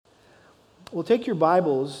Well, take your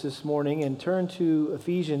Bibles this morning and turn to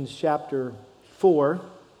Ephesians chapter 4.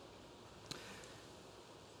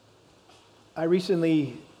 I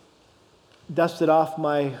recently dusted off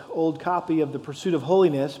my old copy of The Pursuit of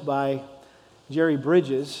Holiness by Jerry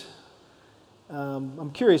Bridges.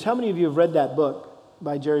 I'm curious, how many of you have read that book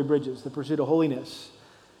by Jerry Bridges, The Pursuit of Holiness?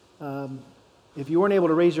 If you weren't able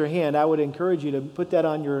to raise your hand, I would encourage you to put that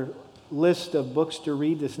on your list of books to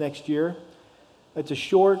read this next year. It's a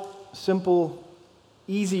short, simple,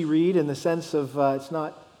 easy read in the sense of it's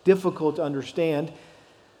not difficult to understand,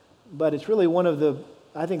 but it's really one of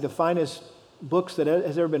the finest books that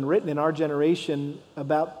has ever been written in our generation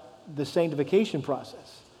about the sanctification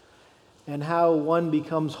process and how one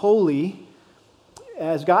becomes holy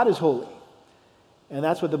as God is holy. And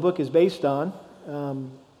that's what the book is based on.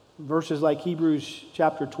 Verses like Hebrews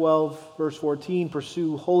chapter 12, verse 14,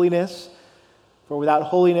 pursue holiness. For without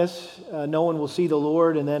holiness, no one will see the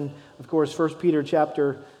Lord. And then, of course, 1 Peter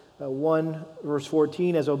chapter 1, verse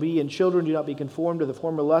 14, as obedient children, do not be conformed to the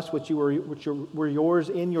former lusts which were yours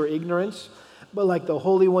in your ignorance. But like the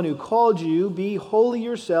Holy One who called you, be holy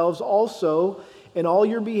yourselves also in all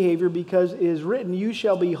your behavior, because it is written, you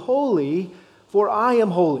shall be holy, for I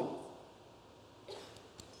am holy.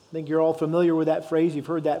 I think you're all familiar with that phrase. You've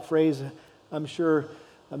heard that phrase, I'm sure,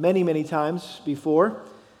 many, many times before.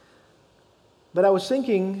 But I was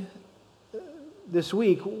thinking this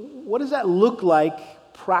week, what does that look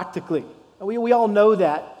like practically? We all know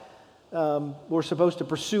that we're supposed to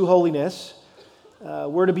pursue holiness.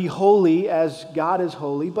 We're to be holy as God is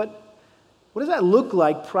holy. But what does that look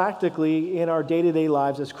like practically in our day-to-day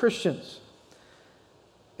lives as Christians?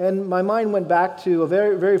 And my mind went back to a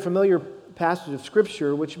very, very familiar passage of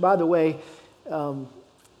Scripture, which, by the way,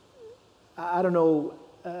 I don't know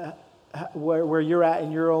where you're at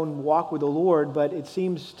in your own walk with the Lord, but it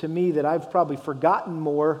seems to me that I've probably forgotten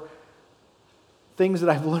more things that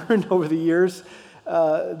I've learned over the years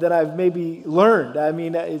than I've maybe learned. I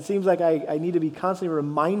mean, it seems like I need to be constantly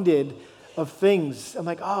reminded of things. I'm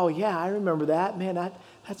like, oh yeah, I remember that. Man,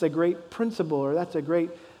 that's a great principle, or that's a great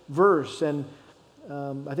verse. And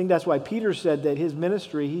I think that's why Peter said that his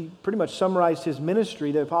ministry, he pretty much summarized his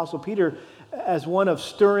ministry, the Apostle Peter, as one of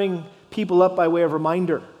stirring people up by way of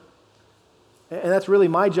reminder. And that's really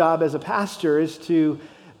my job as a pastor, is to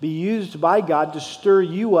be used by God to stir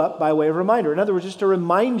you up by way of reminder. In other words, just to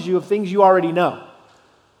remind you of things you already know.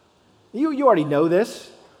 You already know this.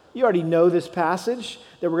 You already know this passage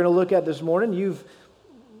that we're going to look at this morning. You've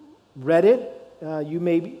read it. You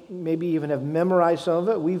maybe even have memorized some of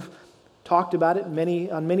it. We've talked about it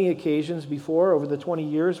on many occasions before over the 20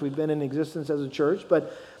 years we've been in existence as a church.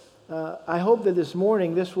 But I hope that this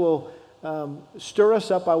morning this will stir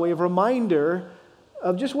us up by way of reminder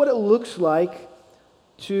of just what it looks like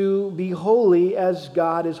to be holy as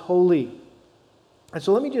God is holy. And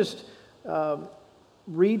so let me just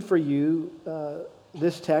read for you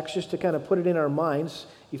this text just to kind of put it in our minds.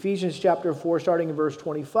 Ephesians chapter 4, starting in verse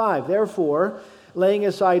 25. Therefore, laying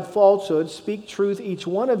aside falsehood, speak truth each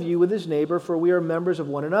one of you with his neighbor, for we are members of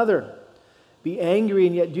one another. Be angry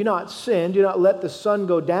and yet do not sin. Do not let the sun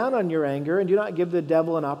go down on your anger, and do not give the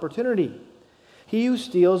devil an opportunity. He who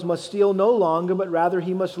steals must steal no longer, but rather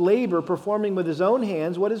he must labor, performing with his own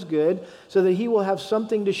hands what is good, so that he will have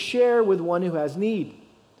something to share with one who has need.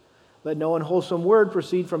 Let no unwholesome word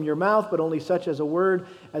proceed from your mouth, but only such as a word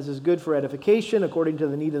as is good for edification, according to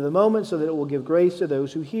the need of the moment, so that it will give grace to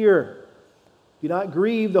those who hear. Do not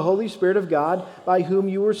grieve the Holy Spirit of God, by whom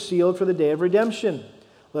you were sealed for the day of redemption.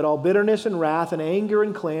 Let all bitterness and wrath and anger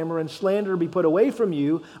and clamor and slander be put away from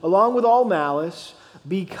you, along with all malice.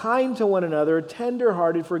 Be kind to one another,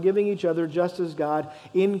 tender-hearted, forgiving each other, just as God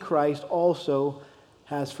in Christ also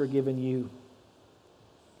has forgiven you.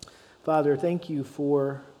 Father, thank you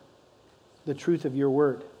for the truth of your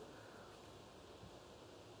word.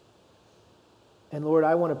 And Lord,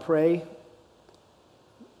 I want to pray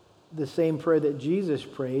the same prayer that Jesus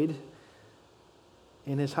prayed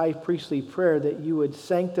in his high priestly prayer, that you would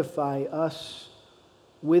sanctify us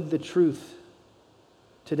with the truth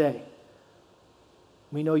today.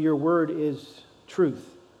 We know your word is truth.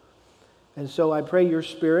 And so I pray your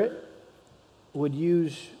Spirit would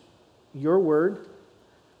use your word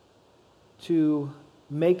to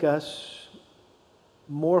make us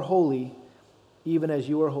more holy, even as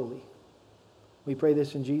you are holy. We pray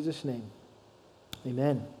this in Jesus' name.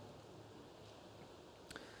 Amen.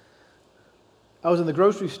 I was in the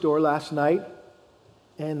grocery store last night,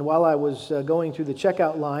 and while I was going through the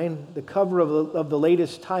checkout line, the cover of the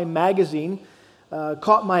latest Time magazine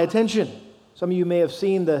caught my attention. Some of you may have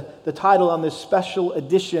seen the title on this special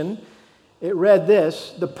edition. It read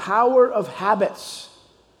this: The Power of Habits.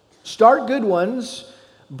 Start good ones,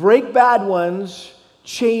 break bad ones,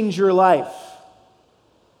 change your life.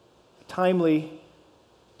 Timely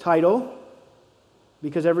title,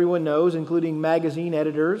 because everyone knows, including magazine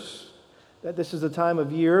editors, that this is the time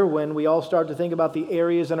of year when we all start to think about the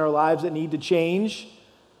areas in our lives that need to change.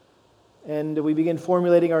 And we begin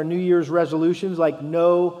formulating our New Year's resolutions like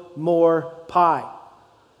no more pie.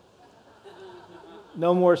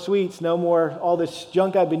 No more sweets, no more all this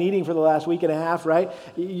junk I've been eating for the last week and a half, right?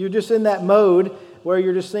 You're just in that mode where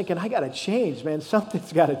you're just thinking, I got to change, man.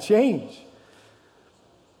 Something's got to change.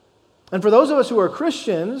 And for those of us who are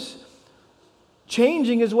Christians,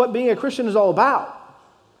 changing is what being a Christian is all about.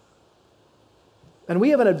 And we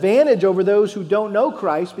have an advantage over those who don't know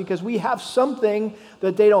Christ because we have something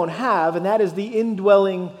that they don't have, and that is the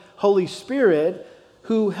indwelling Holy Spirit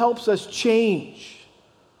who helps us change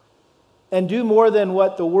and do more than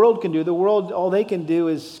what the world can do. The world, all they can do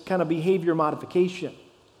is kind of behavior modification.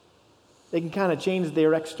 They can kind of change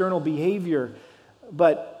their external behavior,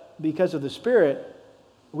 but because of the Spirit,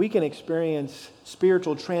 we can experience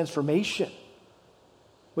spiritual transformation,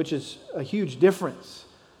 which is a huge difference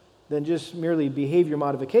than just merely behavior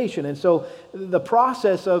modification. And so the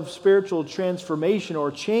process of spiritual transformation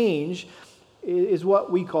or change is what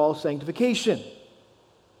we call sanctification.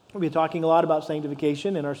 We've been talking a lot about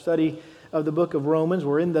sanctification in our study of the book of Romans.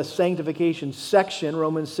 We're in the sanctification section,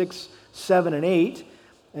 Romans 6, 7, and 8.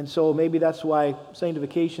 And so maybe that's why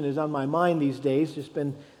sanctification is on my mind these days, just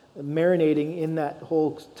been marinating in that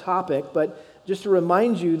whole topic. But just to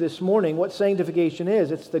remind you this morning what sanctification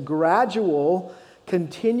is, it's the gradual,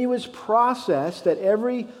 continuous process that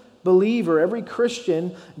every believer, every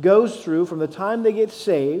Christian goes through from the time they get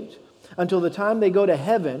saved until the time they go to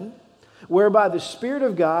heaven, whereby the Spirit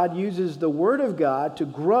of God uses the Word of God to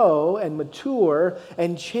grow and mature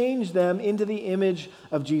and change them into the image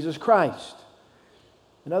of Jesus Christ.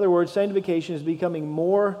 In other words, sanctification is becoming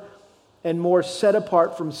more and more set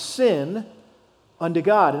apart from sin unto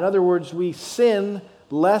God. In other words, we sin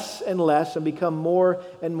less and less and become more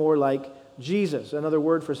and more like Jesus. Another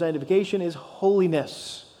word for sanctification is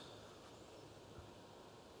holiness.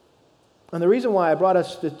 And the reason why I brought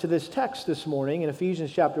us to this text this morning in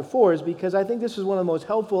Ephesians chapter 4 is because I think this is one of the most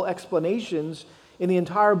helpful explanations in the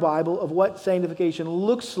entire Bible of what sanctification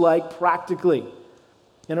looks like practically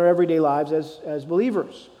in our everyday lives as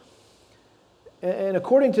believers. And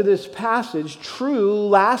according to this passage, true,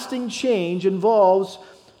 lasting change involves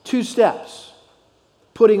two steps: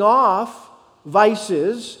 putting off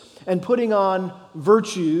vices and putting on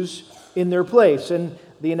virtues in their place. And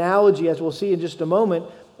the analogy, as we'll see in just a moment,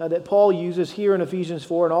 that Paul uses here in Ephesians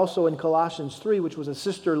 4 and also in Colossians 3, which was a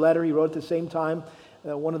sister letter he wrote at the same time,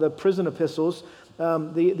 one of the prison epistles,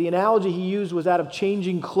 the analogy he used was that of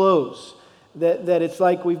changing clothes. That it's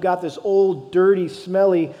like we've got this old, dirty,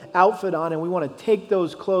 smelly outfit on, and we want to take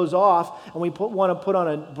those clothes off, and we want to put on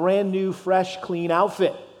a brand new, fresh, clean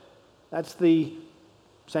outfit. That's the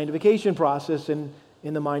sanctification process in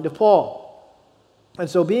the mind of Paul. And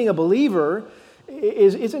so being a believer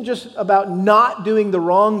isn't just about not doing the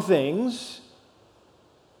wrong things.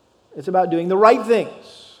 It's about doing the right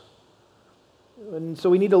things. And so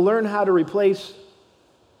we need to learn how to replace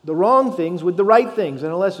the wrong things with the right things.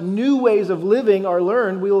 And unless new ways of living are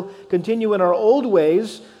learned, we'll continue in our old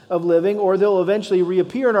ways of living, or they'll eventually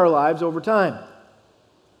reappear in our lives over time.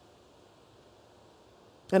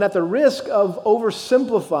 And at the risk of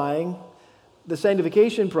oversimplifying the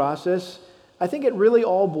sanctification process, I think it really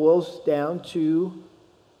all boils down to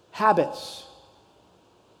habits.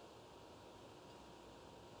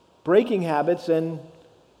 Breaking habits and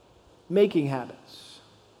making habits.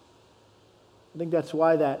 I think that's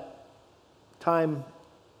why that Time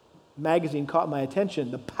magazine caught my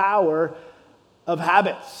attention. The power of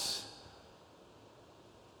habits.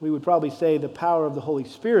 We would probably say the power of the Holy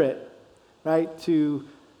Spirit, right, to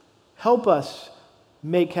help us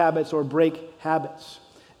make habits or break habits.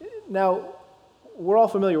 Now, we're all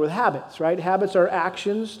familiar with habits, right? Habits are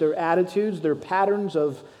actions, they're attitudes, they're patterns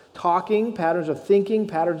of talking, patterns of thinking,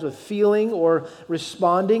 patterns of feeling or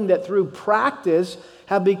responding that through practice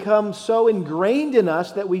have become so ingrained in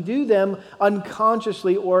us that we do them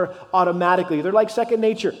unconsciously or automatically. They're like second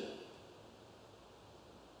nature.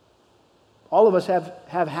 All of us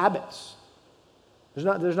have habits.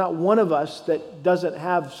 There's not one of us that doesn't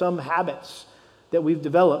have some habits that we've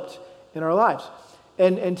developed in our lives.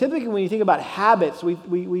 And typically when you think about habits,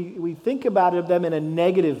 we think about them in a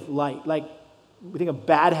negative light. Like we think of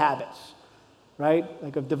bad habits, right?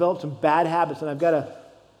 Like I've developed some bad habits and I've got to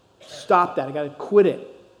stop that. I've got to quit it.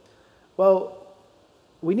 Well,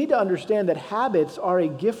 we need to understand that habits are a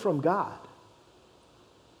gift from God.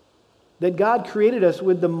 that God created us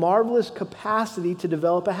with the marvelous capacity to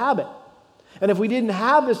develop a habit. And if we didn't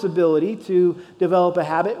have this ability to develop a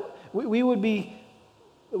habit, we wouldn't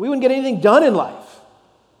get anything done in life.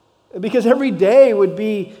 Because every day would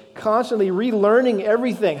be constantly relearning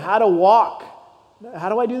everything. How to walk. How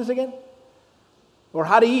do I do this again? Or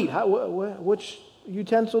how to eat. Which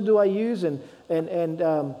utensil do I use? And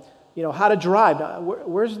how to drive. Now,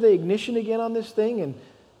 where's the ignition again on this thing? And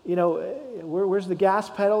where's the gas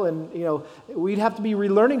pedal? And we'd have to be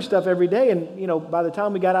relearning stuff every day. And by the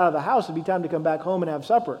time we got out of the house, it'd be time to come back home and have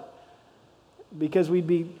supper, because we'd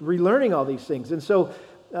be relearning all these things. And so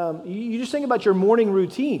you just think about your morning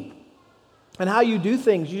routine and how you do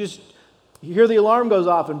things. You hear the alarm goes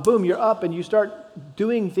off, and boom, you're up, and you start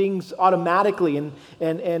doing things automatically and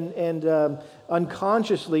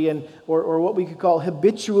unconsciously, or what we could call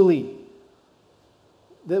habitually.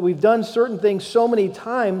 That we've done certain things so many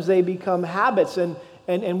times they become habits,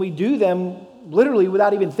 and we do them literally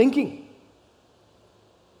without even thinking.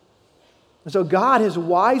 And so God has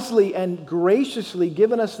wisely and graciously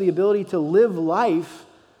given us the ability to live life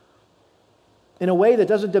in a way that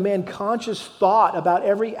doesn't demand conscious thought about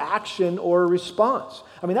every action or response.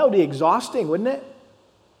 I mean, that would be exhausting, wouldn't it?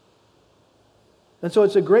 And so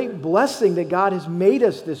it's a great blessing that God has made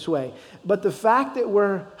us this way. But the fact that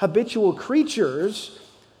we're habitual creatures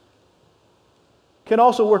can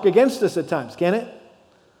also work against us at times, can it?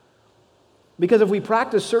 Because if we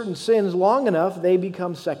practice certain sins long enough, they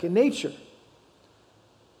become second nature.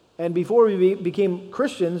 And before we became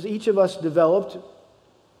Christians, each of us developed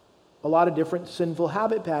a lot of different sinful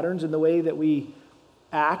habit patterns in the way that we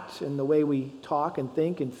act and the way we talk and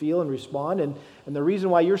think and feel and respond. And the reason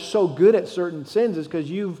why you're so good at certain sins is because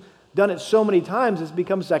you've done it so many times, it's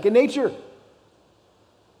become second nature.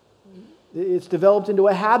 It's developed into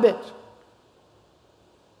a habit.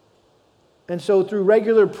 And so through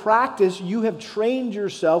regular practice, you have trained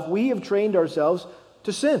yourself, we have trained ourselves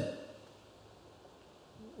to sin.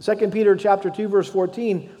 2 Peter chapter 2, verse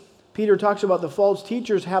 14, Peter talks about the false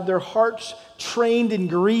teachers have their hearts trained in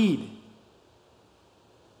greed.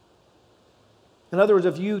 In other words,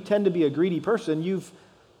 if you tend to be a greedy person, you've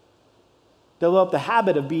developed the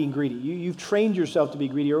habit of being greedy. You've trained yourself to be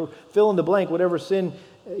greedy, or fill in the blank, whatever sin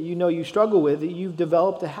you struggle with, you've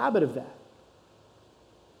developed a habit of that.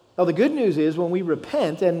 Now, the good news is when we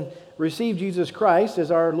repent and receive Jesus Christ as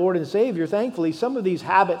our Lord and Savior, thankfully, some of these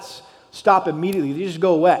habits stop immediately. They just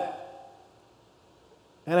go away.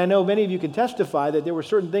 And I know many of you can testify that there were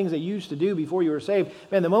certain things that you used to do before you were saved.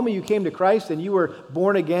 Man, the moment you came to Christ and you were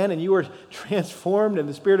born again and you were transformed and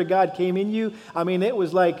the Spirit of God came in you, I mean, it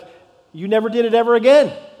was like you never did it ever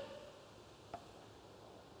again.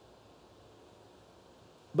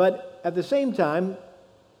 But at the same time,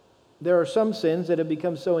 there are some sins that have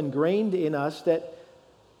become so ingrained in us that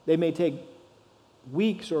they may take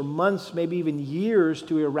weeks or months, maybe even years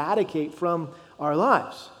to eradicate from our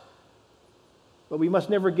lives. But we must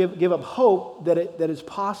never give up hope that it's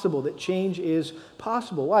possible, that change is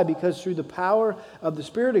possible. Why? Because through the power of the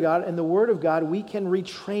Spirit of God and the Word of God, we can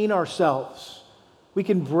retrain ourselves. We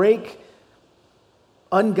can break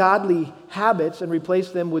ungodly habits and replace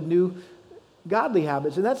them with new godly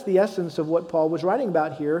habits. And that's the essence of what Paul was writing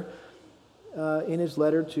about here in his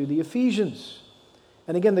letter to the Ephesians.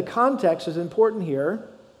 And again, the context is important here.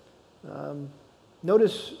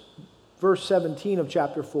 Notice verse 17 of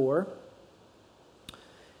chapter 4.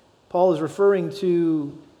 Paul is referring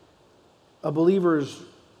to a believer's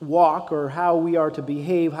walk, or how we are to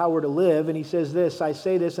behave, how we're to live. And he says this, I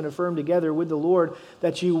say this and affirm together with the Lord,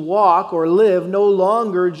 that you walk or live no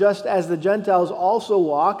longer just as the Gentiles also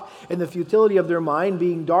walk in the futility of their mind,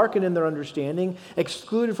 being darkened in their understanding,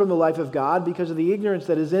 excluded from the life of God because of the ignorance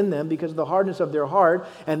that is in them, because of the hardness of their heart,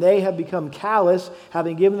 and they have become callous,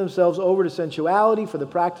 having given themselves over to sensuality for the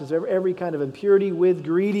practice of every kind of impurity with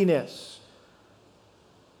greediness.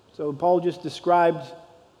 So Paul just described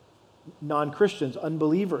non-Christians,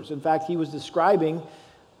 unbelievers. In fact, he was describing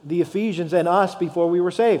the Ephesians and us before we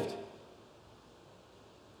were saved.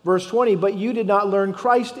 Verse 20, but you did not learn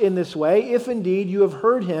Christ in this way, if indeed you have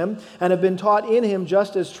heard him and have been taught in him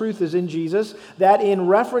just as truth is in Jesus, that in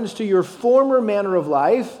reference to your former manner of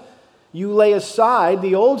life, you lay aside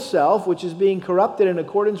the old self, which is being corrupted in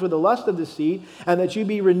accordance with the lust of deceit, and that you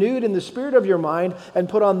be renewed in the spirit of your mind, and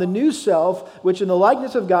put on the new self, which in the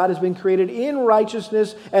likeness of God has been created in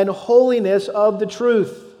righteousness and holiness of the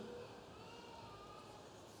truth.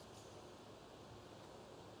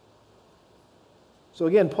 So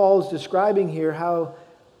again, Paul is describing here how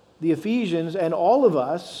the Ephesians and all of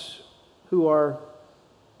us who are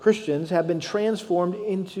Christians have been transformed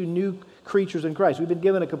into new creatures in Christ. We've been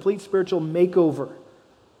given a complete spiritual makeover.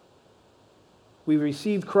 We've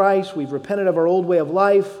received Christ. We've repented of our old way of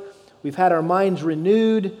life. We've had our minds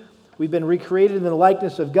renewed. We've been recreated in the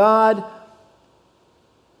likeness of God.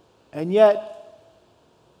 And yet,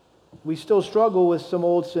 we still struggle with some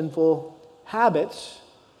old sinful habits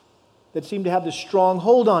that seem to have this strong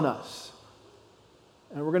hold on us.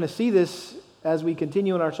 And we're going to see this as we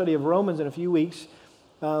continue in our study of Romans in a few weeks,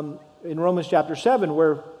 in Romans chapter 7,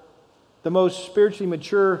 where the most spiritually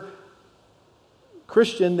mature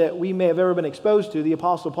Christian that we may have ever been exposed to, the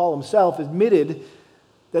Apostle Paul himself, admitted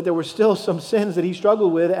that there were still some sins that he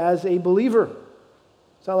struggled with as a believer.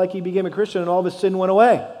 It's not like he became a Christian and all of his sin went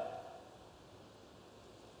away.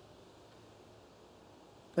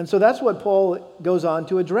 And so that's what Paul goes on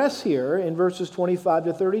to address here in verses 25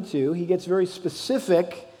 to 32. He gets very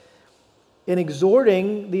specific in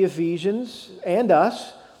exhorting the Ephesians and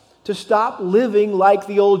us to stop living like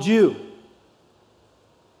the old you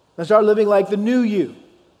and start living like the new you.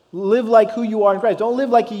 Live like who you are in Christ. Don't live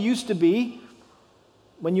like you used to be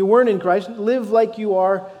when you weren't in Christ. Live like you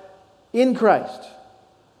are in Christ.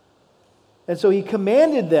 And so he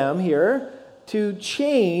commanded them here to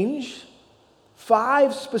change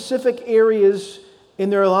 5 specific areas in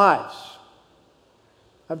their lives.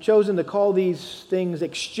 I've chosen to call these things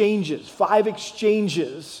exchanges, 5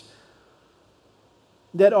 exchanges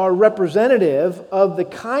that are representative of the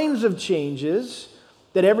kinds of changes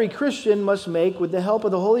that every Christian must make with the help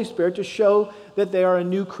of the Holy Spirit to show that they are a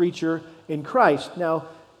new creature in Christ. Now,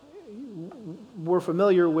 we're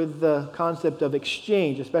familiar with the concept of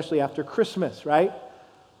exchange, especially after Christmas, right?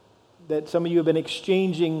 That some of you have been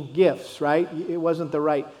exchanging gifts, right? It wasn't the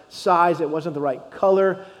right size, it wasn't the right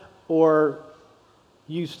color, or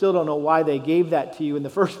you still don't know why they gave that to you in the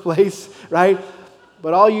first place, right?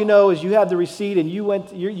 But all you know is you have the receipt and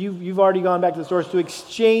you've already gone back to the source to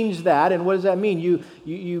exchange that. And what does that mean?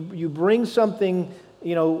 You bring something,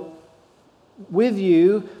 with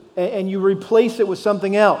you and you replace it with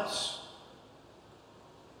something else.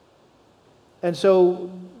 And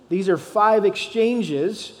so these are 5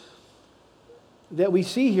 exchanges that we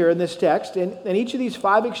see here in this text. And each of these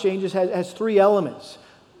 5 exchanges has 3 elements.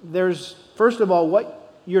 There's, first of all,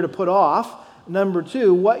 what you're to put off. Number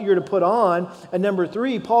 2, what you're to put on. And number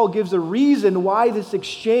 3, Paul gives a reason why this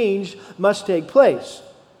exchange must take place.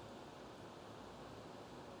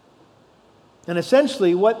 And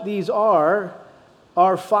essentially what these are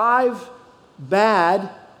 5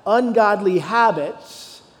 bad, ungodly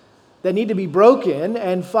habits that need to be broken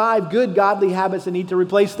and 5 good, godly habits that need to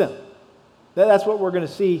replace them. That's what we're going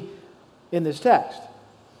to see in this text.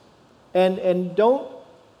 And don't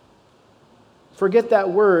forget that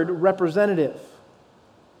word, representative.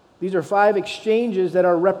 These are 5 exchanges that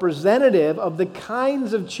are representative of the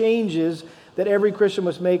kinds of changes that every Christian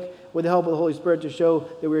must make with the help of the Holy Spirit to show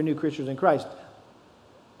that we're new creatures in Christ.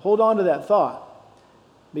 Hold on to that thought,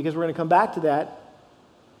 because we're going to come back to that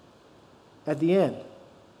at the end.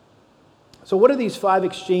 So what are these 5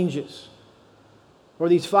 exchanges? Or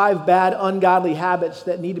these 5 bad, ungodly habits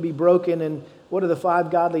that need to be broken, and what are the 5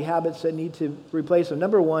 godly habits that need to replace them?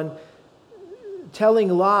 Number 1, telling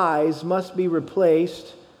lies must be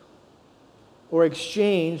replaced or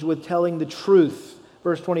exchanged with telling the truth.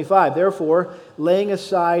 Verse 25, therefore, laying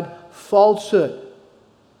aside falsehood.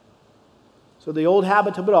 So the old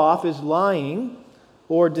habit to put off is lying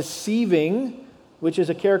or deceiving, which is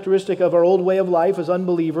a characteristic of our old way of life as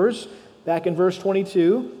unbelievers. Back in verse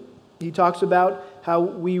 22, he talks about how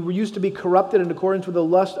we used to be corrupted in accordance with the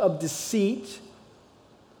lust of deceit.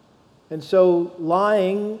 And so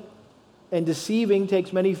lying and deceiving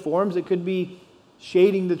takes many forms. It could be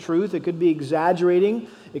shading the truth. It could be exaggerating.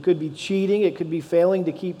 It could be cheating. It could be failing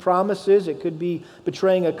to keep promises. It could be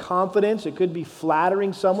betraying a confidence. It could be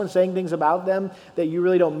flattering someone, saying things about them that you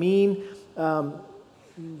really don't mean.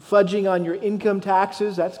 Fudging on your income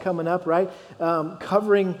taxes. That's coming up, right?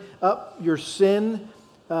 Covering up your sin.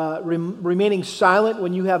 Remaining silent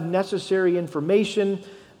when you have necessary information.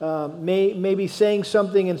 Maybe saying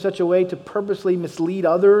something in such a way to purposely mislead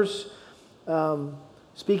others.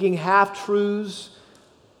 Speaking half-truths.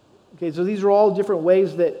 Okay, so these are all different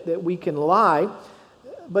ways that we can lie.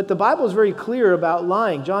 But the Bible is very clear about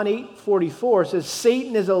lying. John 8:44 says,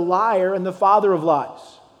 Satan is a liar and the father of lies.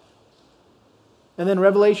 And then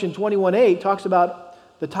Revelation 21:8 talks about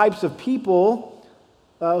the types of people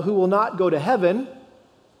who will not go to heaven.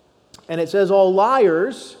 And it says, all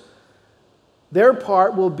liars, their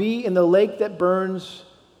part will be in the lake that burns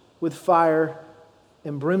with fire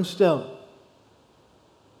and brimstone.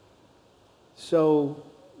 So,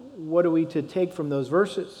 what are we to take from those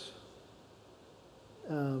verses?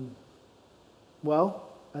 Well,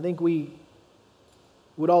 I think we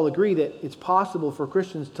would all agree that it's possible for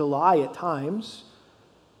Christians to lie at times.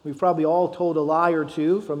 We've probably all told a lie or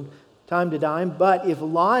two from time to time, but if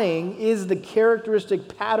lying is the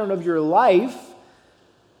characteristic pattern of your life,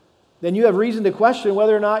 then you have reason to question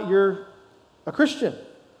whether or not you're a Christian.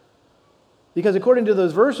 Because according to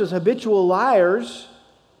those verses, habitual liars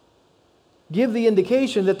give the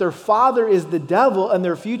indication that their father is the devil and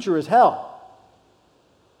their future is hell.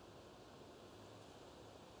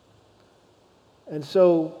 And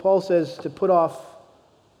so Paul says to put off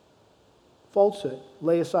falsehood,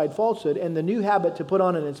 lay aside falsehood, and the new habit to put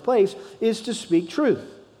on in its place is to speak truth.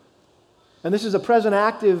 And this is a present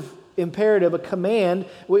active imperative, a command,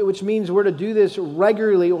 which means we're to do this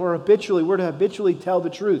regularly or habitually. We're to habitually tell the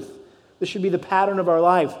truth. This should be the pattern of our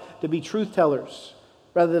life, to be truth tellers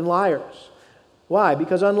rather than liars. Why?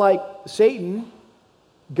 Because unlike Satan,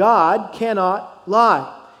 God cannot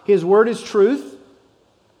lie. His word is truth.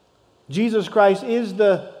 Jesus Christ is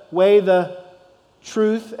the way, the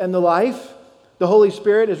truth, and the life. The Holy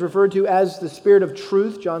Spirit is referred to as the Spirit of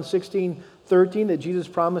truth, John 16:13, that Jesus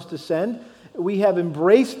promised to send. We have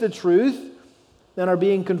embraced the truth and are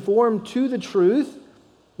being conformed to the truth.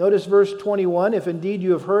 Notice verse 21, if indeed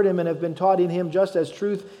you have heard him and have been taught in him just as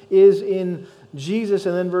truth is in Jesus.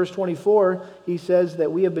 And then verse 24, he says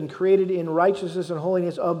that we have been created in righteousness and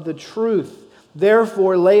holiness of the truth.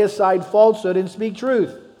 Therefore, lay aside falsehood and speak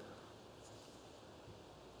truth.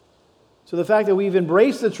 So the fact that we've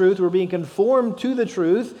embraced the truth, we're being conformed to the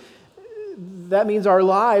truth, that means our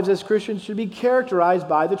lives as Christians should be characterized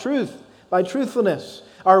by the truth, by truthfulness.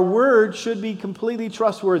 Our words should be completely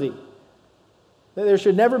trustworthy. There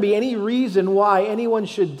should never be any reason why anyone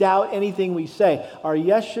should doubt anything we say. Our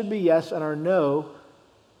yes should be yes, and our no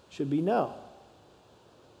should be no.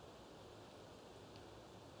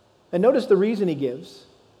 And notice the reason he gives.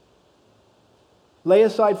 Lay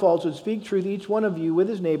aside falsehood, speak truth, each one of you with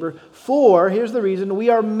his neighbor, for, here's the reason, we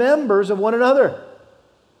are members of one another.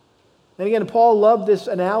 And again, Paul loved this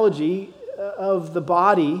analogy of the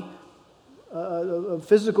body, a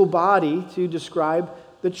physical body, to describe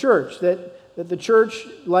the church. That the church,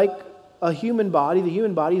 like a human body, the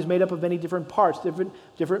human body is made up of many different parts,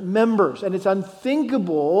 different members. And it's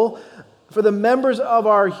unthinkable for the members of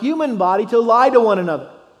our human body to lie to one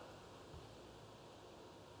another.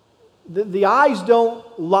 The eyes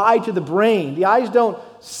don't lie to the brain. The eyes don't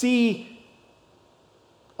see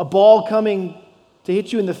a ball coming to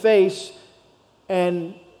hit you in the face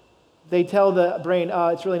and they tell the brain,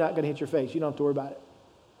 it's really not going to hit your face. You don't have to worry about it.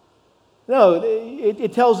 No,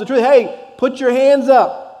 it tells the truth. Hey, put your hands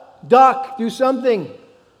up. Duck. Do something.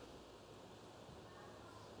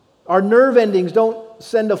 Our nerve endings don't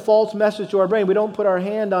send a false message to our brain. We don't put our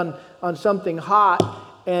hand on something hot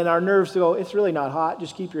and our nerves go, it's really not hot.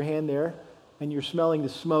 Just keep your hand there. And you're smelling the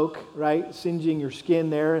smoke, right? Singeing your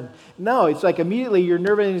skin there. And no, it's like immediately your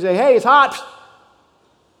nerve endings say, hey, it's hot.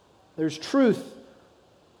 There's truth.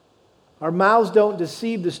 Our mouths don't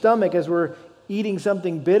deceive the stomach as we're eating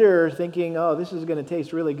something bitter, thinking, oh, this is going to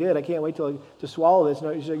taste really good. I can't wait to swallow this.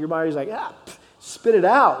 No, your body's like, spit it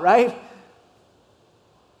out, right?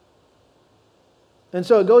 And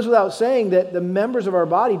so it goes without saying that the members of our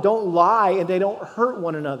body don't lie and they don't hurt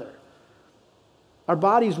one another. Our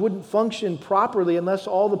bodies wouldn't function properly unless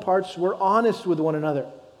all the parts were honest with one another.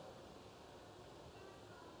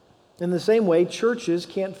 In the same way, churches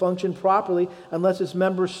can't function properly unless its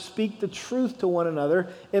members speak the truth to one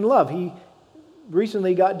another in love. He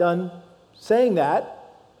recently got done saying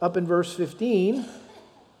that up in verse 15.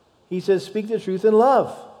 He says, speak the truth in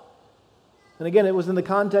love. And again, it was in the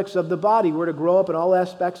context of the body. We're to grow up in all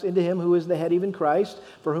aspects into him who is the head, even Christ,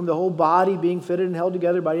 for whom the whole body, being fitted and held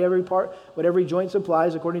together by every part, what every joint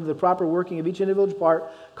supplies, according to the proper working of each individual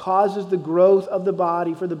part, causes the growth of the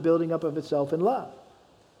body for the building up of itself in love.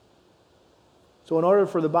 So in order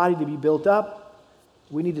for the body to be built up,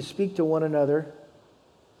 we need to speak to one another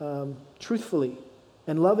truthfully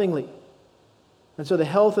and lovingly. And so the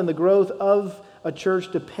health and the growth of a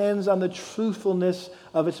church depends on the truthfulness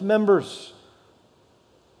of its members.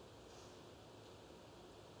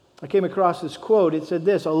 I came across this quote. It said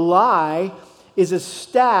this: a lie is a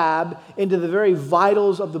stab into the very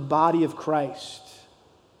vitals of the body of Christ.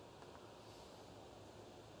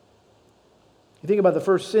 You think about the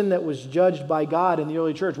first sin that was judged by God in the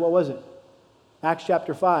early church. What was it? Acts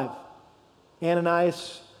chapter 5.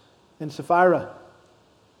 Ananias and Sapphira.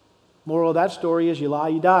 Moral of that story is you lie,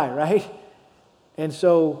 you die, right? And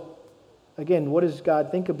so, again, what does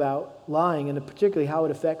God think about lying, and particularly how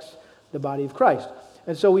it affects the body of Christ?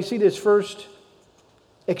 And so we see this first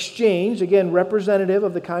exchange, again, representative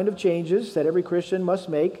of the kind of changes that every Christian must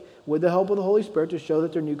make with the help of the Holy Spirit to show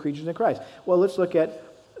that they're new creatures in Christ. Well, let's look at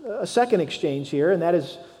a second exchange here, and that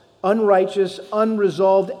is unrighteous,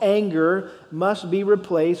 unresolved anger must be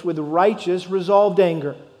replaced with righteous, resolved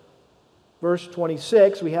anger. Verse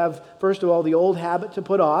 26, we have, first of all, the old habit to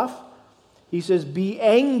put off. He says, be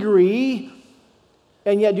angry,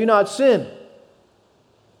 and yet do not sin.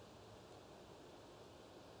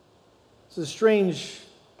 It's a strange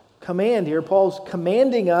command here. Paul's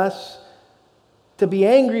commanding us to be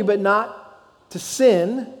angry but not to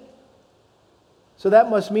sin. So that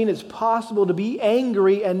must mean it's possible to be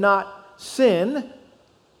angry and not sin.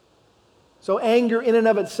 So anger in and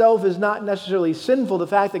of itself is not necessarily sinful. The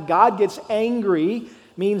fact that God gets angry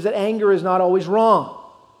means that anger is not always wrong.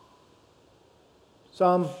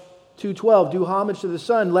 Psalm 2:12, do homage to the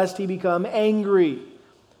Son, lest he become angry.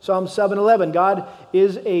 Psalm 7:11, God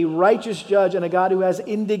is a righteous judge and a God who has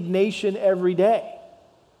indignation every day.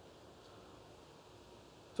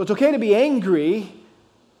 So it's okay to be angry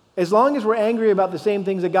as long as we're angry about the same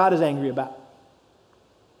things that God is angry about.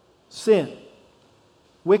 Sin,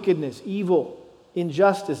 wickedness, evil,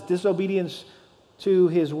 injustice, disobedience to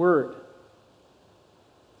His Word.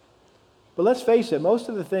 But let's face it, most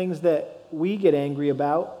of the things that we get angry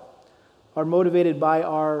about are motivated by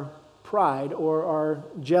our pride or our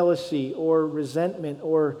jealousy or resentment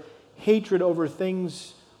or hatred over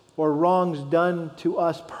things or wrongs done to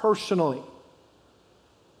us personally.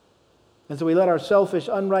 And so we let our selfish,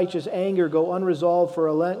 unrighteous anger go unresolved for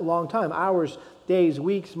a long time, hours, days,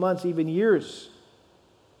 weeks, months, even years.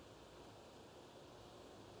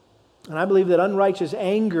 And I believe that unrighteous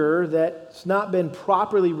anger that's not been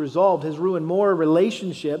properly resolved has ruined more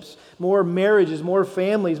relationships, more marriages, more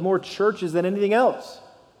families, more churches than anything else.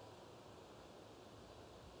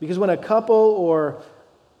 Because when a couple or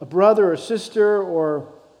a brother or sister or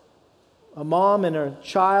a mom and a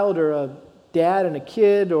child or a dad and a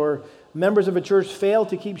kid or members of a church fail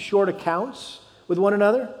to keep short accounts with one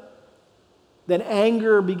another, then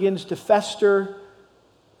anger begins to fester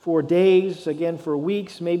for days, again for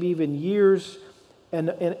weeks, maybe even years, and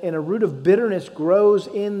a root of bitterness grows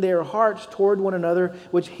in their hearts toward one another,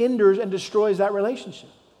 which hinders and destroys that relationship.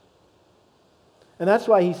 And that's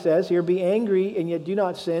why he says here, be angry and yet do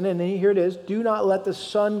not sin. And then here it is, do not let the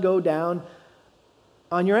sun go down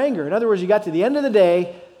on your anger. In other words, you got to the end of the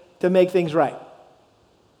day to make things right.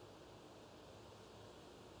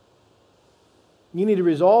 You need to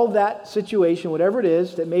resolve that situation, whatever it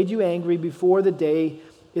is that made you angry, before the day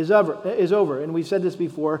is over. And we've said this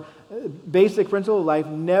before, basic principle of life,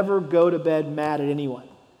 never go to bed mad at anyone.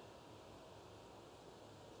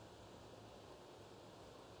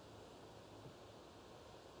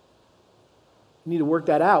 You need to work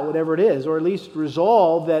that out, whatever it is, or at least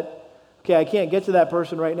resolve that, okay, I can't get to that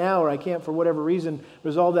person right now, or I can't, for whatever reason,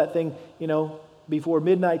 resolve that thing, before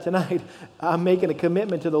midnight tonight. I'm making a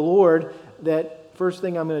commitment to the Lord that first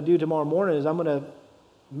thing I'm going to do tomorrow morning is I'm going to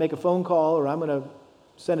make a phone call, or I'm going to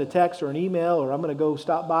send a text or an email, or I'm going to go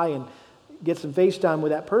stop by and get some FaceTime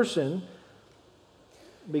with that person,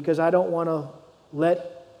 because I don't want to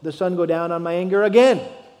let the sun go down on my anger again.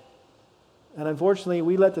 And unfortunately,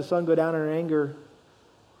 we let the sun go down on our anger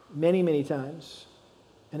many, many times,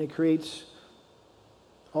 and it creates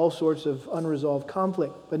all sorts of unresolved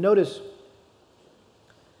conflict. But notice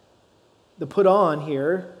the put on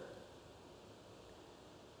here.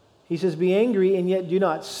 He says, be angry and yet do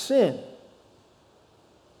not sin.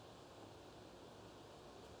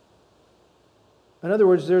 In other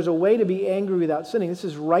words, there's a way to be angry without sinning. This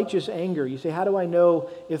is righteous anger. You say, how do I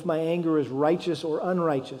know if my anger is righteous or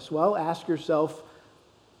unrighteous? Well, ask yourself,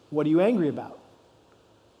 what are you angry about?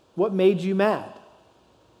 What made you mad?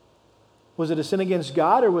 Was it a sin against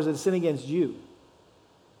God, or was it a sin against you?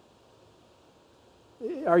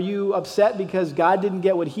 Are you upset because God didn't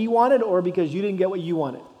get what He wanted, or because you didn't get what you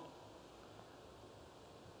wanted?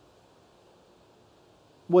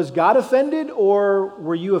 Was God offended, or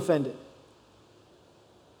were you offended?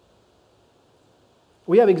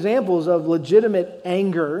 We have examples of legitimate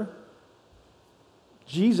anger.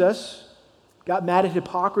 Jesus got mad at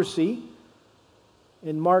hypocrisy.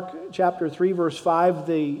 In Mark chapter 3, verse 5,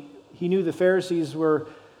 he knew the Pharisees were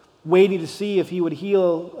waiting to see if He would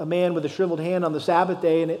heal a man with a shriveled hand on the Sabbath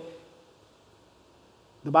day, and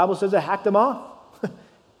the Bible says it hacked them off.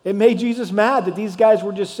 It made Jesus mad that these guys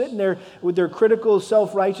were just sitting there with their critical,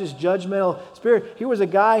 self-righteous, judgmental spirit. Here was a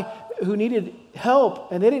guy who needed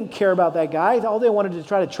help, and they didn't care about that guy. All they wanted to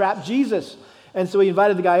try to trap Jesus. And so He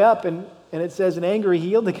invited the guy up, and it says in anger He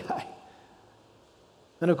healed the guy.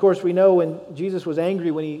 And of course we know when Jesus was angry,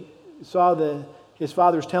 when He saw His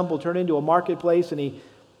Father's temple turn into a marketplace, and He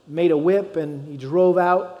made a whip and He drove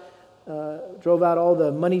out drove out all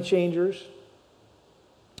the money changers.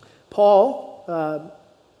 Paul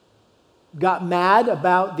got mad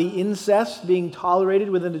about the incest being tolerated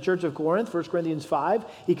within the church of Corinth, 1 Corinthians 5.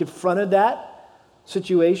 He confronted that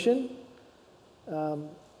situation.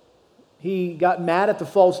 He got mad at the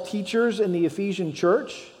false teachers in the Ephesian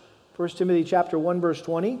church, 1 Timothy chapter 1, verse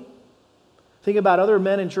 20. Think about other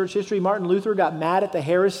men in church history. Martin Luther got mad at the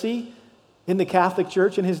heresy in the Catholic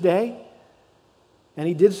Church in his day, and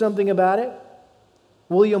he did something about it.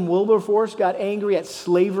 William Wilberforce got angry at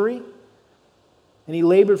slavery, and he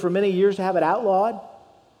labored for many years to have it outlawed.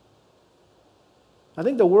 I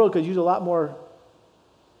think the world could use a lot more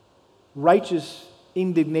righteous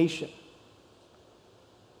indignation.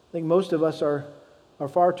 I think most of us are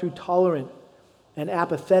far too tolerant and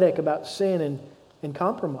apathetic about sin and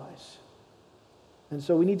compromise. And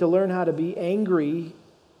so we need to learn how to be angry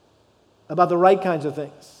about the right kinds of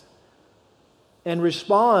things and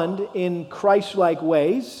respond in Christ-like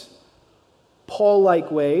ways,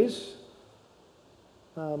 Paul-like ways.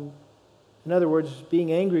 In other words,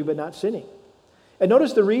 being angry but not sinning. And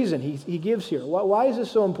notice the reason he gives here. Why is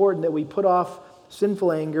this so important that we put off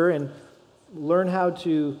sinful anger and learn how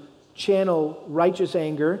to channel righteous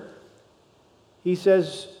anger? He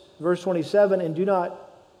says, verse 27, and do not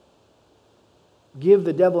give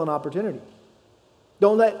the devil an opportunity.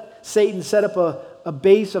 Don't let Satan set up a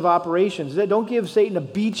base of operations. Don't give Satan a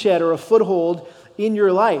beachhead or a foothold in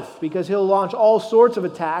your life, because he'll launch all sorts of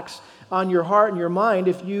attacks on your heart and your mind.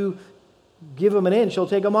 If you give him an inch, he'll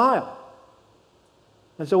take a mile.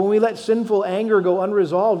 And so when we let sinful anger go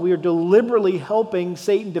unresolved, we are deliberately helping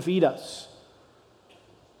Satan defeat us.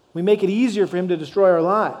 We make it easier for him to destroy our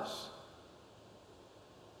lives.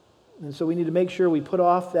 And so we need to make sure we put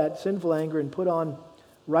off that sinful anger and put on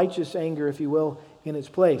righteous anger, if you will, in its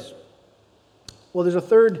place. Well, there's a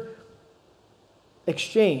third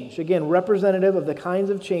exchange, again, representative of the kinds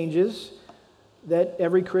of changes that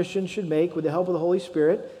every Christian should make with the help of the Holy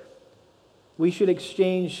Spirit. We should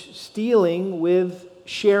exchange stealing with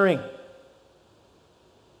sharing.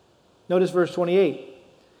 Notice verse 28.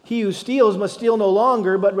 He who steals must steal no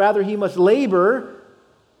longer, but rather he must labor,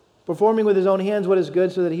 performing with his own hands what is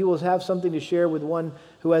good, so that he will have something to share with one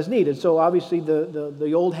who has need. And so obviously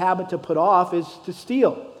the old habit to put off is to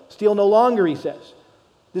steal. Steal no longer, he says.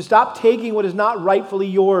 To stop taking what is not rightfully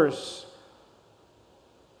yours.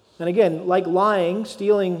 And again, like lying,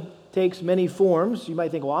 stealing takes many forms. You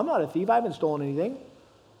might think, well, I'm not a thief. I haven't stolen anything.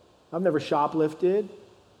 I've never shoplifted.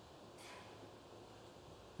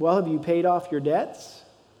 Well, have you paid off your debts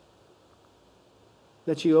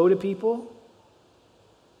that you owe to people?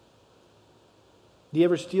 Do you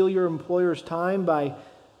ever steal your employer's time by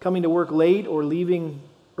coming to work late or leaving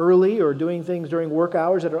early or doing things during work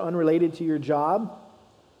hours that are unrelated to your job?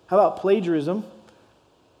 How about plagiarism?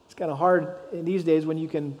 It's kind of hard in these days when you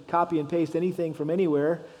can copy and paste anything from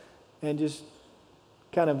anywhere and just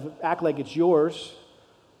kind of act like it's yours.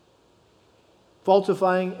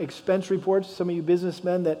 Falsifying expense reports. Some of you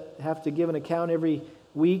businessmen that have to give an account every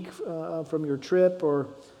week from your trip, or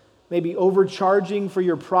maybe overcharging for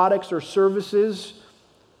your products or services,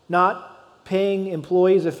 not paying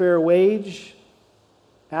employees a fair wage,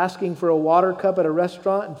 asking for a water cup at a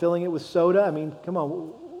restaurant and filling it with soda. I mean, come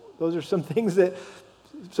on, those are some things that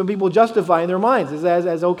some people justify in their minds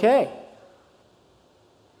as okay.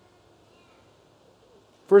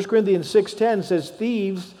 1 Corinthians 6:10 says,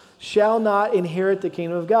 thieves shall not inherit the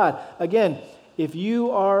kingdom of God. Again, if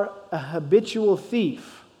you are a habitual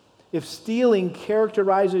thief, if stealing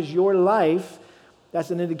characterizes your life,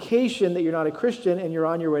 that's an indication that you're not a Christian and you're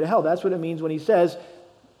on your way to hell. That's what it means when he says,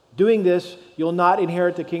 doing this, you'll not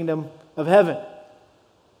inherit the kingdom of heaven.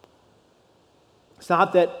 It's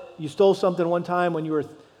not that you stole something one time when you were,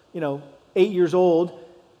 8 years old,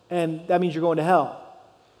 and that means you're going to hell.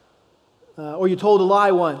 Or you told a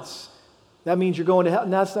lie once. That means you're going to hell.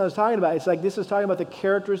 And that's not what it's talking about. It's like this is talking about the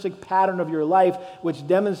characteristic pattern of your life, which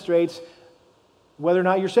demonstrates whether or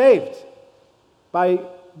not you're saved. By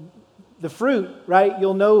the fruit, right,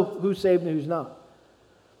 you'll know who's saved and who's not.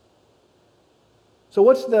 So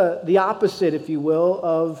what's the opposite, if you will,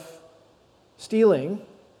 of stealing?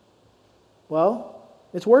 Well,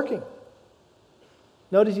 it's working.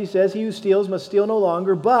 Notice he says, he who steals must steal no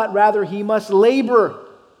longer, but rather he must labor.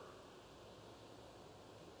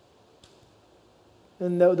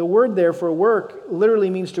 And the word there for work literally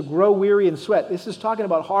means to grow weary and sweat. This is talking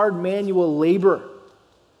about hard manual labor.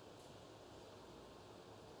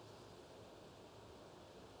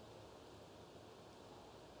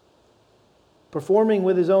 Performing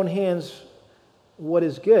with his own hands what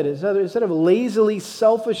is good. Instead of lazily,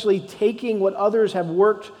 selfishly taking what others have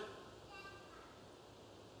worked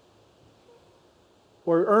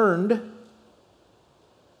or earned.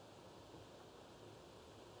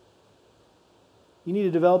 You need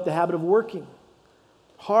to develop the habit of working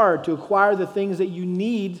hard to acquire the things that you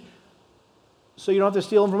need so you don't have to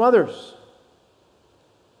steal them from others.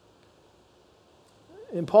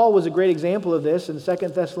 And Paul was a great example of this in 2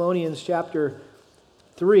 Thessalonians chapter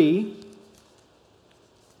 3.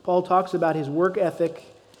 Paul talks about his work ethic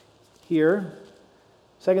here.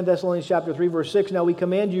 2 Thessalonians chapter 3, verse 6, "Now we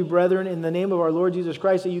command you, brethren, in the name of our Lord Jesus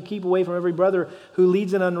Christ, that you keep away from every brother who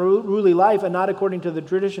leads an unruly life, and not according to the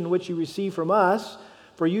tradition which you receive from us.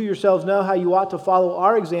 For you yourselves know how you ought to follow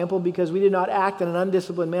our example, because we did not act in an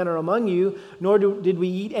undisciplined manner among you, nor did we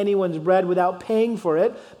eat anyone's bread without paying for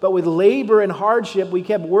it. But with labor and hardship we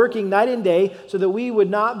kept working night and day, so that we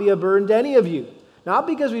would not be a burden to any of you. Not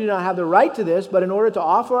because we do not have the right to this, but in order to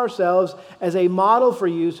offer ourselves as a model for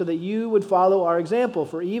you, so that you would follow our example.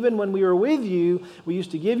 For even when we were with you, we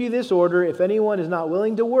used to give you this order: if anyone is not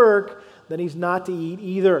willing to work, then he's not to eat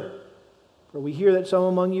either. For we hear that some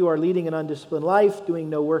among you are leading an undisciplined life,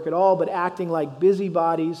 doing no work at all, but acting like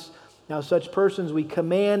busybodies. Now such persons we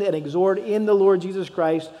command and exhort in the Lord Jesus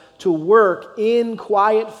Christ to work in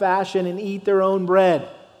quiet fashion and eat their own bread."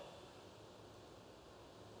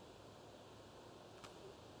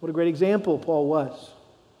 What a great example Paul was.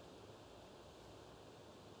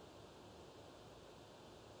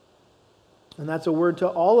 And that's a word to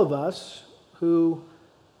all of us who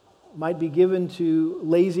might be given to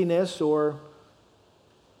laziness or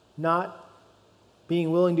not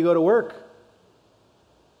being willing to go to work.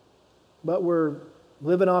 But we're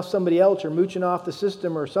living off somebody else or mooching off the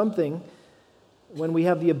system or something when we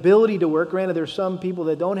have the ability to work. Granted, there's some people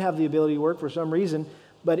that don't have the ability to work for some reason,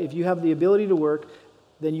 but if you have the ability to work,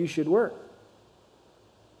 then you should work.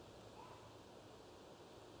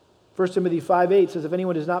 1 Timothy 5:8 says, "If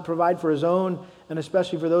anyone does not provide for his own, and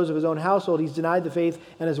especially for those of his own household, he's denied the faith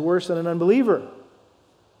and is worse than an unbeliever."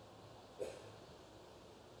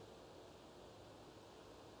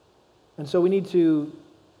 And so we need to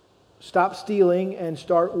stop stealing and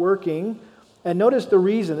start working. And notice the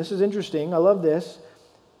reason. This is interesting. I love this.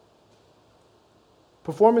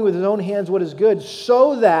 Performing with his own hands what is good,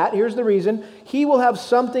 so that, here's the reason, he will have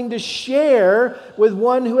something to share with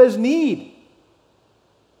one who has need.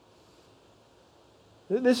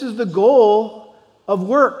 This is the goal of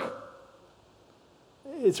work.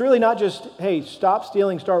 It's really not just, hey, stop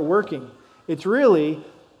stealing, start working. It's really,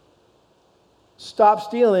 stop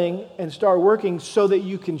stealing and start working so that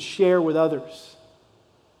you can share with others.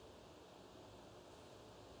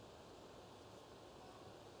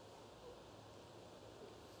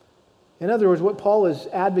 In other words, what Paul is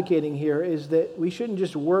advocating here is that we shouldn't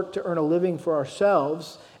just work to earn a living for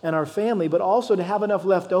ourselves and our family, but also to have enough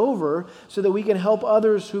left over so that we can help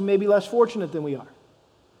others who may be less fortunate than we are.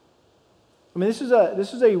 I mean, this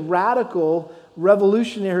is a radical,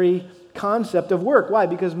 revolutionary concept of work. Why?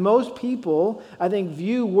 Because most people, I think,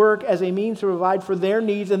 view work as a means to provide for their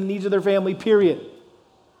needs and the needs of their family, period.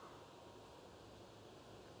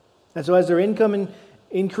 And so as their income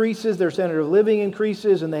increases, their standard of living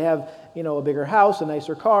increases, and they have, a bigger house, a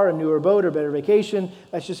nicer car, a newer boat, or better vacation.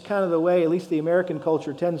 That's just kind of the way, at least the American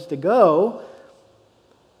culture tends to go.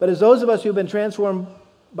 But as those of us who've been transformed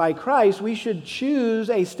by Christ, we should choose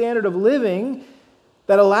a standard of living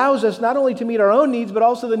that allows us not only to meet our own needs, but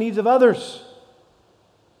also the needs of others.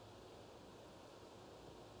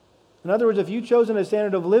 In other words, if you've chosen a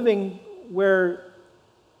standard of living where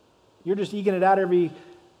you're just eking it out every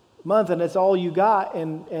month and that's all you got,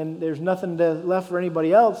 and there's nothing left for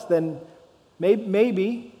anybody else, then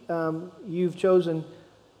maybe you've chosen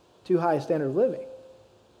too high a standard of living.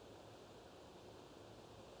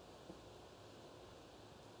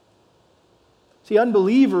 See,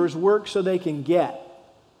 unbelievers work so they can get,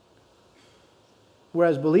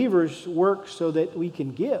 whereas believers work so that we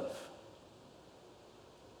can give.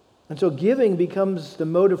 And so giving becomes the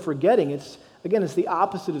motive for getting. It's the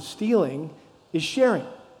opposite of stealing, is sharing.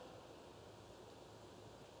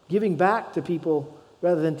 Giving back to people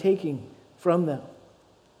rather than taking from them.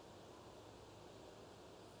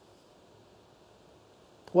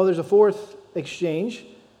 Well, there's a fourth exchange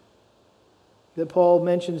that Paul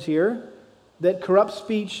mentions here, that corrupt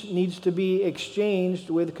speech needs to be exchanged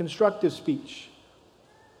with constructive speech.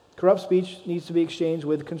 Corrupt speech needs to be exchanged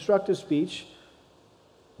with constructive speech.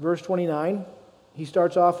 Verse 29, he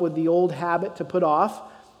starts off with the old habit to put off.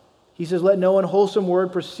 He says, "Let no unwholesome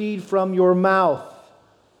word proceed from your mouth."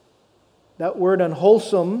 That word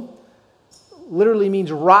unwholesome literally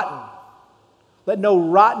means rotten. Let no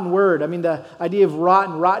rotten word. I mean, the idea of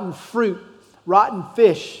rotten fruit, rotten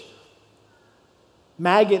fish.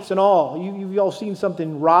 maggots and all. You've all seen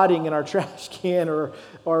something rotting in our trash can or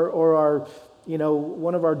our,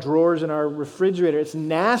 one of our drawers in our refrigerator. It's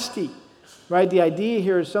nasty, right? The idea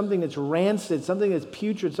here is something that's rancid, something that's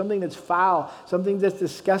putrid, something that's foul, something that's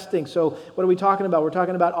disgusting. So what are we talking about? We're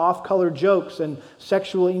talking about off-color jokes and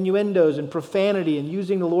sexual innuendos and profanity and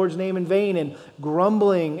using the Lord's name in vain and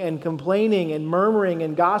grumbling and complaining and murmuring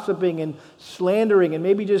and gossiping and slandering and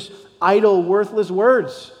maybe just idle, worthless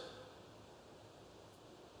words.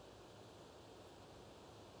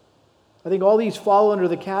 I think all these fall under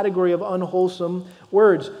the category of unwholesome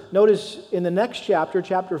words. Notice in the next chapter,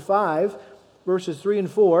 chapter 5, verses 3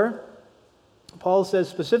 and 4, Paul says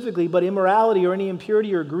specifically, "But immorality or any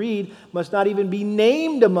impurity or greed must not even be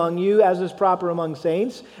named among you, as is proper among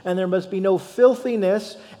saints, and there must be no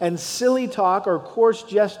filthiness and silly talk or coarse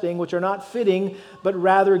jesting, which are not fitting, but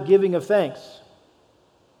rather giving of thanks."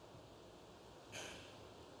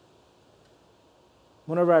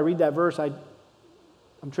 Whenever I read that verse,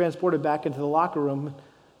 I'm transported back into the locker room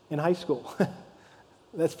in high school.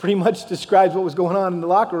 That's pretty much describes what was going on in the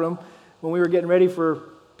locker room when we were getting ready for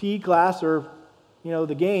PE class or,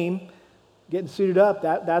 the game, getting suited up.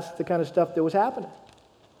 That's the kind of stuff that was happening.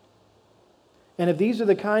 And if these are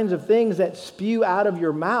the kinds of things that spew out of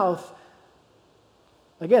your mouth,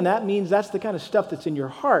 again, that means that's the kind of stuff that's in your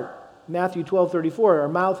heart. Matthew 12:34, our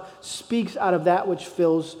mouth speaks out of that which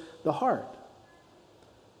fills the heart.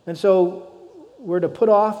 And so we're to put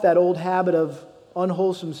off that old habit of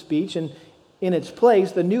unwholesome speech, and in its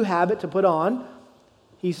place, the new habit to put on,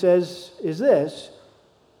 he says, is this: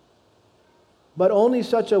 "But only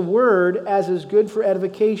such a word as is good for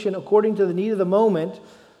edification according to the need of the moment,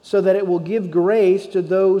 so that it will give grace to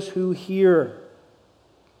those who hear."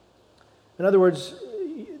 In other words,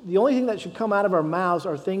 the only thing that should come out of our mouths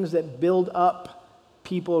are things that build up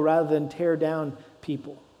people rather than tear down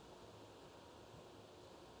people.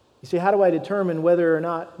 You see, how do I determine whether or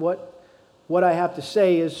not what I have to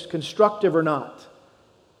say is constructive or not?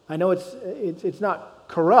 I know it's not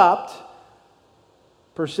corrupt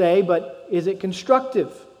per se, but is it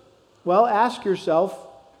constructive? Well, ask yourself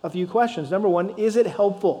a few questions. Number one, is it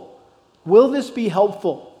helpful? Will this be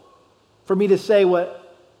helpful for me to say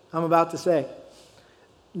what I'm about to say?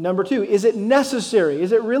 Number two, is it necessary?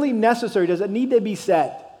 Is it really necessary? Does it need to be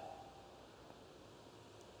said?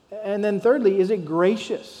 And then thirdly, is it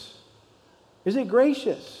gracious? Is it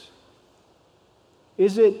gracious?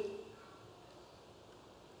 Is it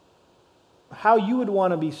how you would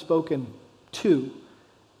want to be spoken to?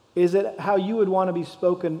 Is it how you would want to be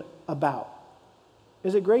spoken about?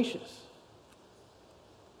 Is it gracious?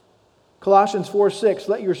 Colossians 4:6,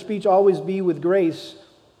 "Let your speech always be with grace,"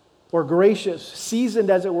 or gracious,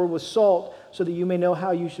 "seasoned as it were with salt, so that you may know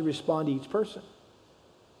how you should respond to each person."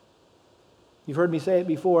 You've heard me say it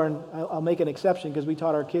before, and I'll make an exception because we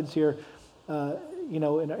taught our kids here in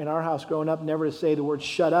our house growing up, never to say the word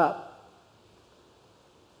 "shut up."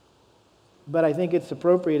 But I think it's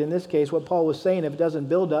appropriate in this case. What Paul was saying, if it doesn't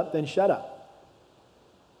build up, then shut up.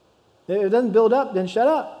 If it doesn't build up, then shut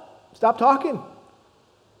up. Stop talking.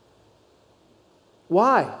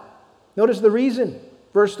 Why? Notice the reason.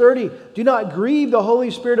 Verse 30, "Do not grieve the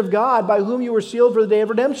Holy Spirit of God, by whom you were sealed for the day of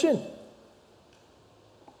redemption."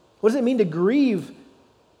 What does it mean to grieve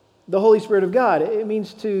the Holy Spirit of God? It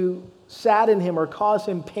means to sadden him or cause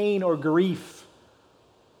him pain or grief.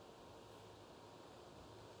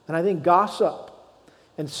 And I think gossip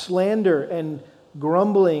and slander and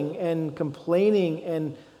grumbling and complaining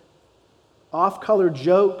and off-color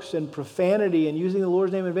jokes and profanity and using the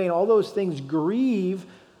Lord's name in vain, all those things grieve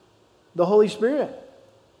the Holy Spirit.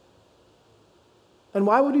 And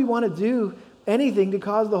why would we want to do anything to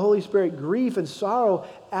cause the Holy Spirit grief and sorrow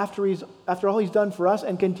after all He's done for us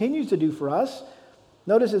and continues to do for us?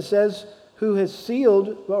 Notice it says, "Who has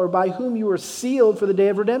sealed," or by whom you were sealed for the day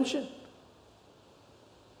of redemption.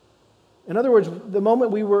 In other words, the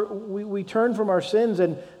moment we turn from our sins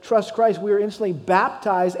and trust Christ, we are instantly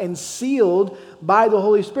baptized and sealed by the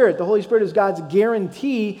Holy Spirit. The Holy Spirit is God's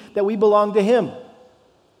guarantee that we belong to Him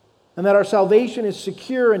and that our salvation is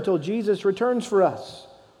secure until Jesus returns for us.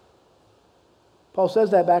 Paul says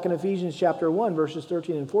that back in Ephesians chapter 1, verses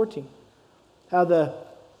 13 and 14. How the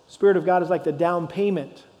Spirit of God is like the down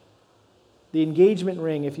payment, the engagement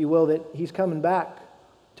ring, if you will, that He's coming back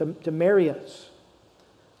to marry us.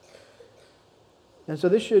 And so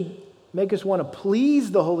this should make us want to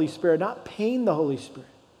please the Holy Spirit, not pain the Holy Spirit.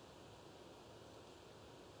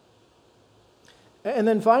 And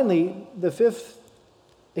then finally, the fifth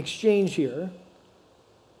exchange here,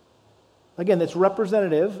 again, that's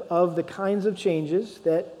representative of the kinds of changes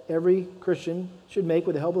that every Christian should make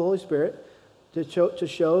with the help of the Holy Spirit.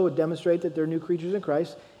 to demonstrate that they're new creatures in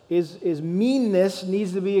Christ, is meanness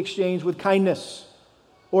needs to be exchanged with kindness,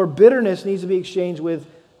 or bitterness needs to be exchanged with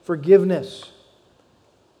forgiveness.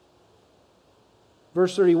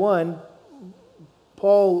 Verse 31,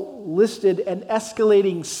 Paul listed an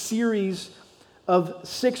escalating series of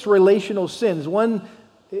 6 relational sins.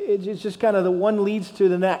 It's just kind of the one leads to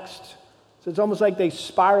the next. So it's almost like they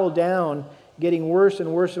spiral down, getting worse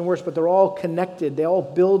and worse and worse, but they're all connected. They all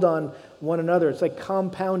build on one another. It's like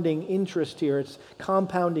compounding interest here. It's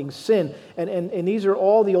compounding sin. And these are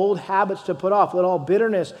all the old habits to put off. Let all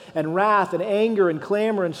bitterness and wrath and anger and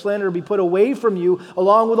clamor and slander be put away from you,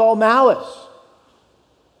 along with all malice.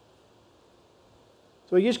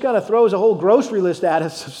 So he just kind of throws a whole grocery list at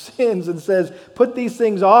us of sins and says, put these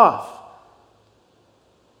things off.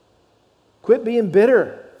 Quit being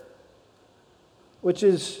bitter, which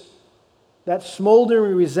is that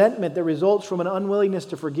smoldering resentment that results from an unwillingness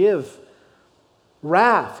to forgive.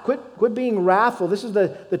 Wrath. Quit being wrathful. This is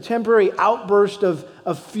the temporary outburst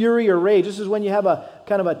of fury or rage. This is when you have a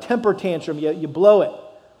kind of a temper tantrum. You blow it.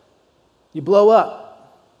 You blow up.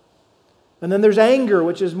 And then there's anger,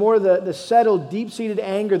 which is more the settled, deep-seated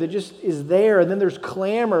anger that just is there. And then there's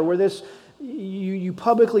clamor, where you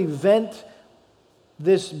publicly vent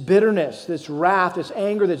this bitterness, this wrath, this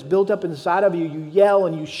anger that's built up inside of you. You yell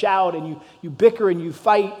and you shout and you bicker and you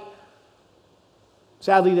fight.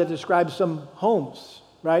 Sadly, that describes some homes,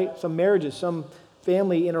 right? Some marriages, some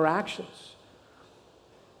family interactions.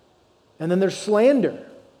 And then there's slander,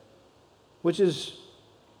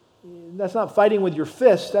 that's not fighting with your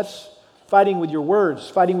fists, that's fighting with your words,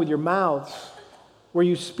 fighting with your mouths, where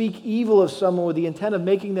you speak evil of someone with the intent of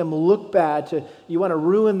making them look bad. You want to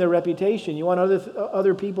ruin their reputation. You want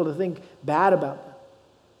other people to think bad about them,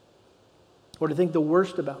 or to think the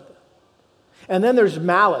worst about them. And then there's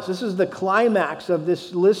malice. This is the climax of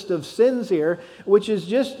this list of sins here, which is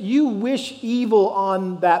just you wish evil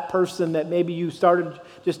on that person that maybe you started,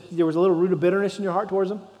 there was a little root of bitterness in your heart towards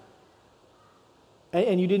them.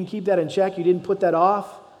 And you didn't keep that in check. You didn't put that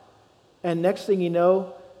off. And next thing you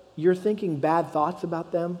know, you're thinking bad thoughts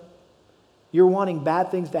about them. You're wanting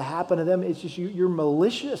bad things to happen to them. It's just you're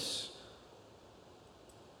malicious.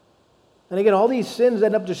 And again, all these sins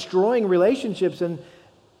end up destroying relationships, and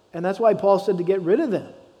that's why Paul said to get rid of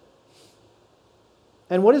them.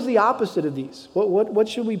 And what is the opposite of these? What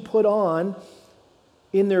should we put on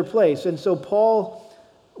in their place? And so Paul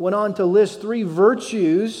went on to list 3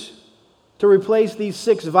 virtues to replace these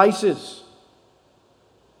 6 vices.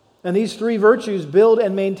 And these 3 virtues build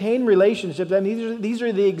and maintain relationships. And these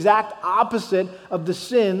are the exact opposite of the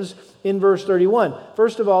sins in verse 31.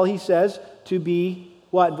 First of all, he says to be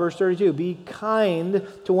what? Verse 32, be kind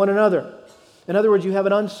to one another. In other words, you have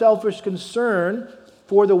an unselfish concern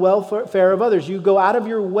for the welfare of others. You go out of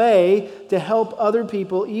your way to help other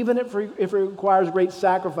people, even if it requires great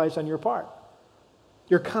sacrifice on your part.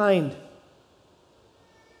 You're kind.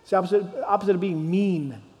 It's the opposite of being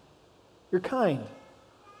mean. You're kind.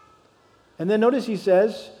 And then notice he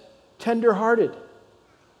says, tender-hearted.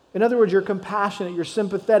 In other words, you're compassionate, you're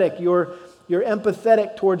sympathetic, you're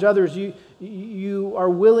empathetic towards others. You are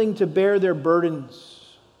willing to bear their burdens.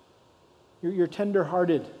 You're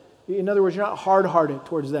tender-hearted. In other words, you're not hard-hearted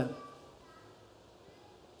towards them.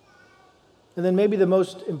 And then maybe the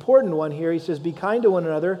most important one here, he says, be kind to one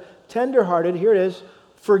another, tender-hearted, here it is,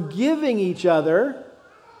 forgiving each other,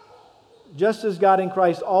 just as God in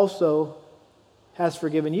Christ also has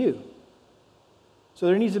forgiven you. So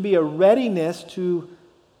there needs to be a readiness to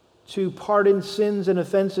pardon sins and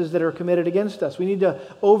offenses that are committed against us. We need to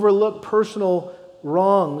overlook personal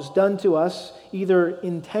wrongs done to us, either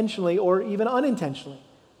intentionally or even unintentionally.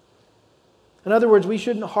 In other words, we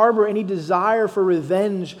shouldn't harbor any desire for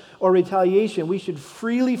revenge or retaliation. We should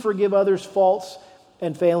freely forgive others' faults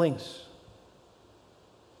and failings.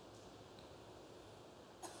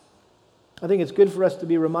 I think it's good for us to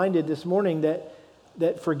be reminded this morning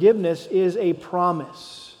that forgiveness is a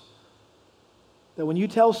promise. That when you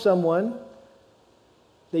tell someone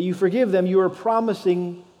that you forgive them, you are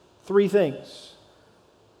promising 3 things.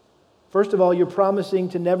 First of all, you're promising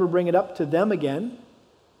to never bring it up to them again.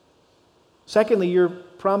 Secondly, you're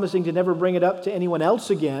promising to never bring it up to anyone else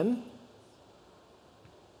again.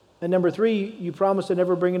 And number 3, you promise to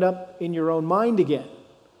never bring it up in your own mind again.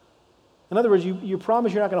 In other words, you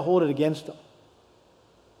promise you're not going to hold it against them.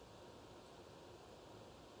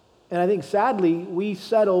 And I think, sadly, we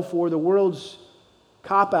settle for the world's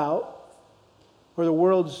cop-out or the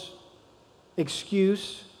world's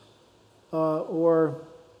excuse or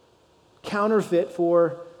counterfeit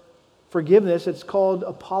for forgiveness. It's called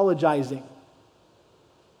apologizing.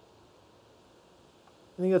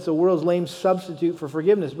 I think that's the world's lame substitute for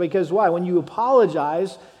forgiveness. Because why? When you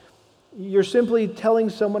apologize, you're simply telling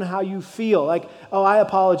someone how you feel. Like, oh, I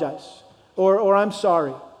apologize. Or I'm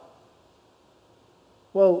sorry.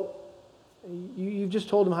 Well, you've just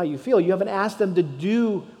told them how you feel. You haven't asked them to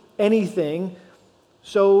do anything,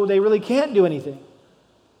 so they really can't do anything.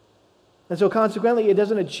 And so consequently, it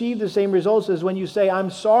doesn't achieve the same results as when you say, I'm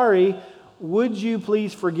sorry, would you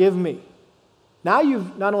please forgive me? Now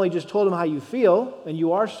you've not only just told them how you feel, and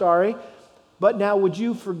you are sorry, but now would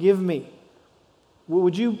you forgive me?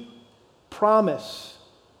 Would you promise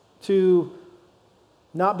to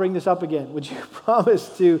not bring this up again? Would you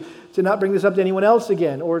promise to not bring this up to anyone else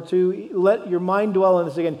again, or to let your mind dwell on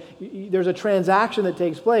this again? There's a transaction that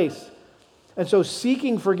takes place. And so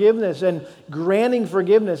seeking forgiveness and granting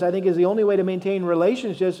forgiveness, I think, is the only way to maintain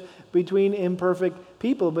relationships between imperfect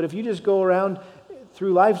people. But if you just go around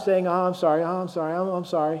through life saying, oh, I'm sorry, oh, I'm sorry, I'm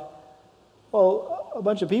sorry, well, a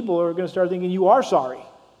bunch of people are going to start thinking you are sorry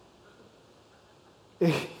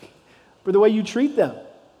for the way you treat them.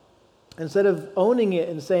 Instead of owning it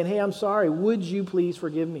and saying, hey, I'm sorry, would you please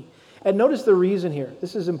forgive me? And notice the reason here.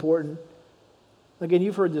 This is important. Again,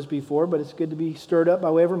 you've heard this before, but it's good to be stirred up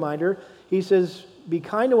by way of reminder. He says, be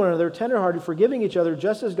kind to one another, tenderhearted, forgiving each other,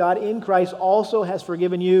 just as God in Christ also has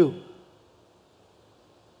forgiven you.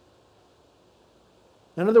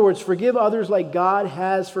 In other words, forgive others like God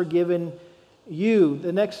has forgiven you.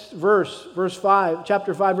 The next verse,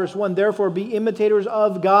 chapter 5, verse 1, therefore be imitators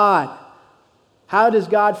of God. How does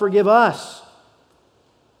God forgive us?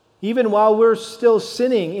 Even while we're still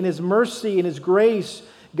sinning, in His mercy, in His grace,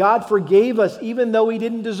 God forgave us even though we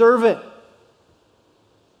didn't deserve it.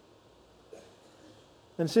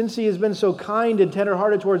 And since He has been so kind and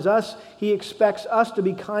tenderhearted towards us, He expects us to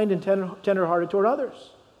be kind and tenderhearted toward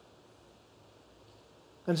others.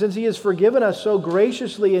 And since He has forgiven us so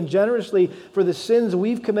graciously and generously for the sins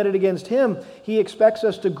we've committed against Him, He expects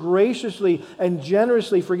us to graciously and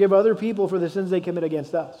generously forgive other people for the sins they commit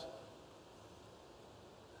against us.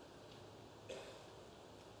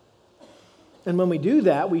 And when we do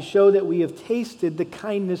that, we show that we have tasted the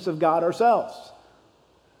kindness of God ourselves.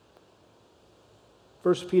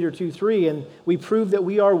 1 Peter 2:3, and we prove that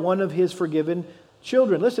we are one of His forgiven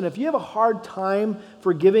children. Listen, if you have a hard time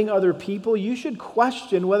forgiving other people, you should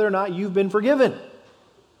question whether or not you've been forgiven.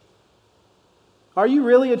 Are you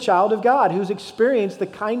really a child of God who's experienced the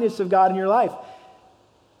kindness of God in your life?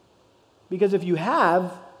 Because if you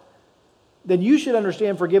have, then you should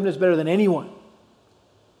understand forgiveness better than anyone.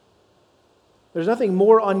 There's nothing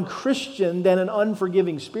more unchristian than an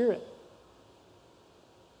unforgiving spirit.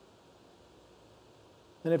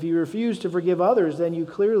 And if you refuse to forgive others, then you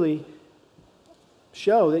clearly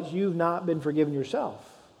show that you've not been forgiven yourself.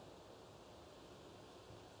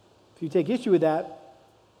 If you take issue with that,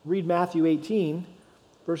 read Matthew 18,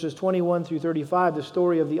 verses 21 through 35, the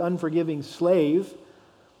story of the unforgiving slave,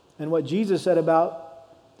 and what Jesus said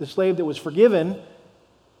about the slave that was forgiven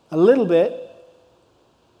a little bit,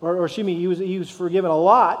 or excuse me, he was forgiven a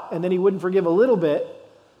lot, and then he wouldn't forgive a little bit.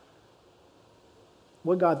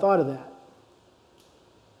 What God thought of that.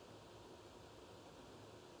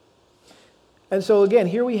 And so again,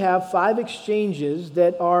 here we have 5 exchanges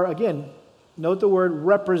that are, again, note the word,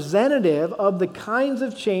 representative of the kinds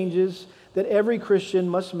of changes that every Christian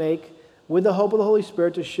must make with the hope of the Holy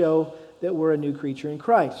Spirit to show that we're a new creature in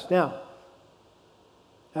Christ. Now,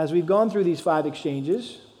 as we've gone through these 5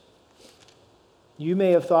 exchanges, you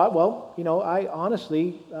may have thought, well, I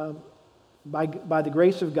honestly, by the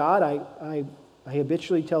grace of God, I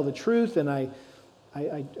habitually tell the truth, and I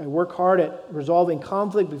work hard at resolving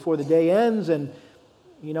conflict before the day ends, and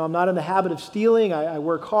I'm not in the habit of stealing. I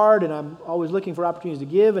work hard, and I'm always looking for opportunities to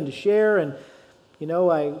give and to share, and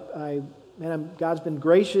God's been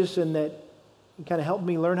gracious in that He kind of helped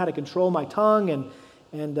me learn how to control my tongue,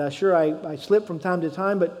 and sure, I slip from time to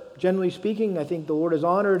time, but generally speaking, I think the Lord is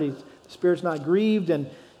honored. The Spirit's not grieved, and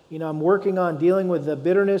I'm working on dealing with the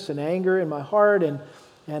bitterness and anger in my heart, and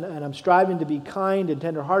I'm striving to be kind and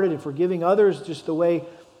tenderhearted and forgiving others just the way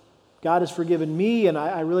God has forgiven me, and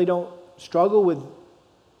I really don't struggle with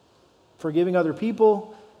forgiving other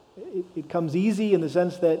people. It comes easy in the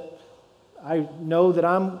sense that I know that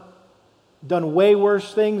I'm done way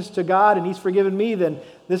worse things to God, and He's forgiven me than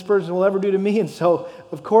this person will ever do to me, and so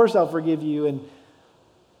of course I'll forgive you.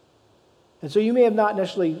 And so you may have not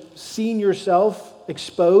necessarily seen yourself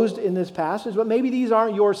exposed in this passage, but maybe these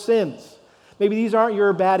aren't your sins. Maybe these aren't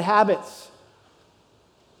your bad habits.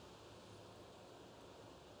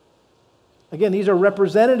 Again, these are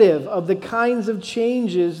representative of the kinds of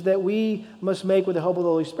changes that we must make with the help of the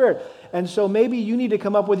Holy Spirit. And so maybe you need to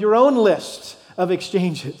come up with your own list of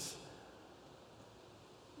exchanges.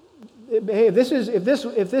 Hey, if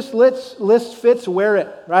this list fits, wear it,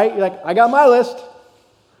 right? You're like, I got my list.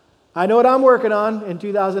 I know what I'm working on in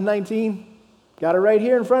 2019. Got it right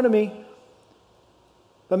here in front of me.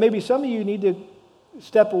 But maybe some of you need to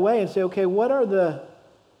step away and say, okay, what are the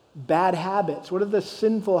bad habits? What are the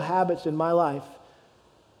sinful habits in my life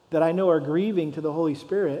that I know are grieving to the Holy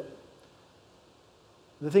Spirit?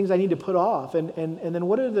 The things I need to put off. And then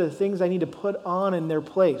what are the things I need to put on in their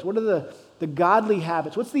place? What are the godly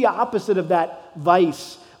habits? What's the opposite of that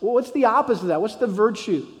vice? What's the opposite of that? What's the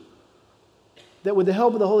virtue? That with the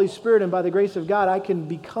help of the Holy Spirit and by the grace of God, I can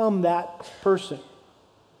become that person.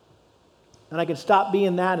 And I can stop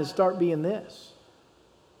being that and start being this.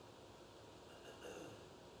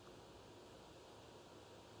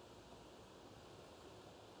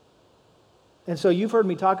 And so you've heard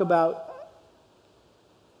me talk about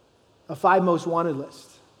a 5 most wanted list.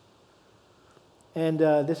 And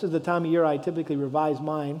this is the time of year I typically revise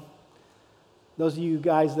mine. Those of you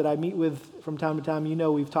guys that I meet with from time to time, you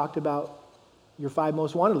know we've talked about your 5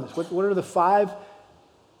 most wanted list. What are the 5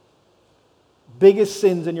 biggest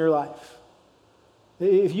sins in your life?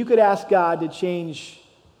 If you could ask God to change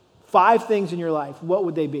 5 things in your life, what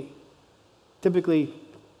would they be? Typically,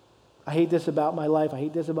 I hate this about my life, I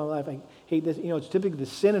hate this about my life, I hate this. It's typically the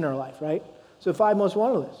sin in our life, right? So 5 most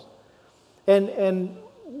wanted list. And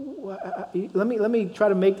let me try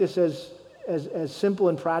to make this as simple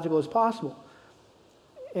and practical as possible.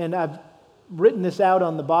 And I've written this out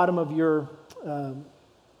on the bottom of your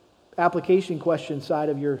application question side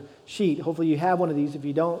of your sheet. Hopefully you have one of these. If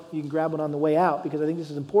you don't, you can grab one on the way out because I think this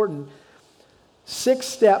is important. 6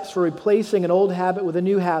 steps for replacing an old habit with a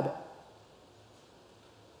new habit.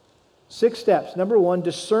 6 steps. Number 1,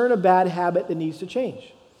 discern a bad habit that needs to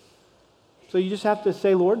change. So you just have to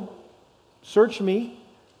say, Lord, search me,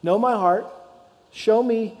 know my heart, show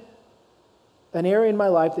me an area in my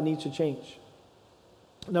life that needs to change.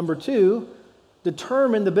 Number 2,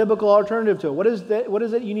 determine the biblical alternative to it. What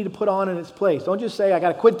is it you need to put on in its place? Don't just say, I got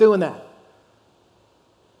to quit doing that.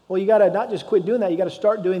 Well, you got to not just quit doing that, you got to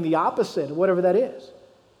start doing the opposite of whatever that is.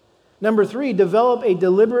 Number 3, develop a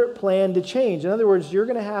deliberate plan to change. In other words, you're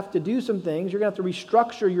going to have to do some things. You're going to have to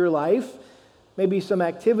restructure your life, maybe some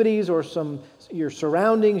activities or your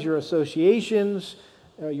surroundings, your associations,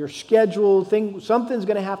 your schedule. Something's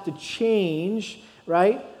going to have to change,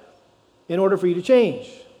 right, in order for you to change.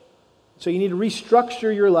 So you need to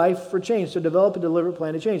restructure your life for change. So develop a deliberate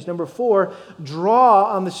plan to change. Number 4, draw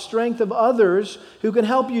on the strength of others who can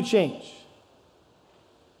help you change.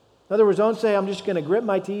 In other words, don't say, I'm just going to grit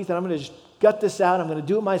my teeth and I'm going to just gut this out. I'm going to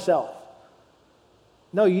do it myself.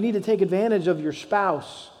 No, you need to take advantage of your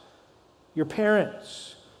spouse, your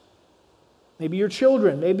parents, maybe your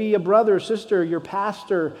children, maybe a brother or sister, your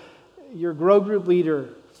pastor, your grow group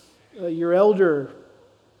leader, your elder,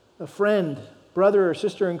 a friend, brother or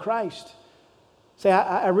sister in Christ. Say,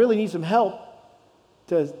 I really need some help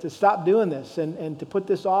to stop doing this and to put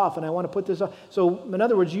this off, and I want to put this off. So, in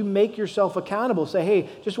other words, you make yourself accountable. Say, hey,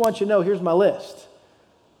 just want you to know, here's my list.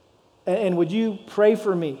 And would you pray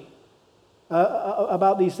for me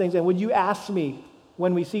about these things? And would you ask me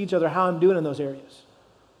when we see each other how I'm doing in those areas?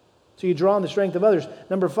 So you draw on the strength of others.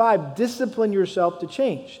 Number 5, discipline yourself to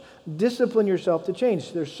change. Discipline yourself to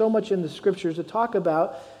change. There's so much in the scriptures to talk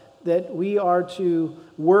about that we are to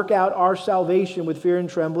work out our salvation with fear and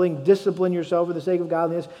trembling, discipline yourself for the sake of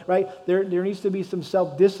godliness, right? There needs to be some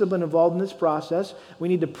self-discipline involved in this process. We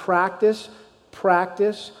need to practice,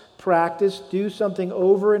 do something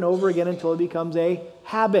over and over again until it becomes a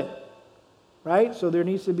habit, right? So there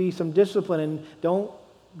needs to be some discipline, and don't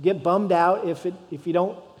get bummed out if you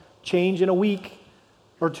don't change in a week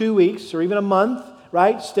or 2 weeks or even a month,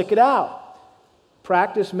 right? Stick it out.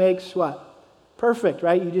 Practice makes what? Perfect,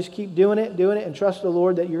 right? You just keep doing it, and trust the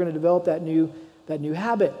Lord that you're going to develop that new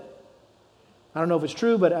habit. I don't know if it's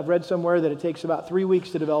true, but I've read somewhere that it takes about 3 weeks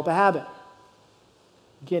to develop a habit.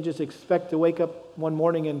 You can't just expect to wake up one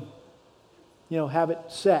morning and, have it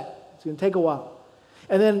set. It's going to take a while.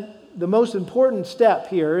 And then the most important step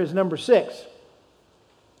here is number 6.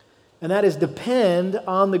 And that is depend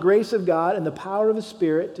on the grace of God and the power of the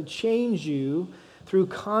Spirit to change you through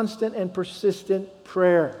constant and persistent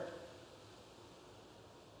prayer.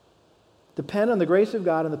 Depend on the grace of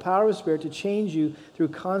God and the power of the Spirit to change you through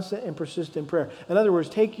constant and persistent prayer. In other words,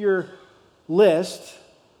 take your list,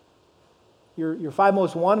 your 5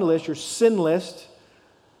 most wanted list, your sin list,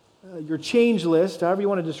 your change list, however you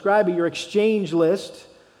want to describe it, your exchange list,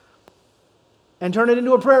 and turn it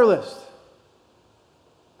into a prayer list.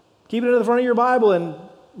 Keep it in the front of your Bible, and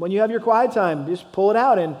when you have your quiet time, just pull it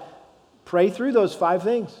out and pray through those 5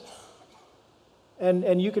 things.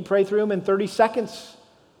 And you could pray through them in 30 seconds.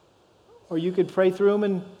 or you could pray through them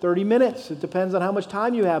in 30 minutes. It depends on how much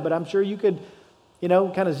time you have, but I'm sure you could,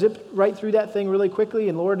 kind of zip right through that thing really quickly.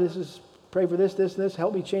 And Lord, pray for this, this, and this.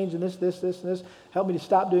 Help me change in this, and this. Help me to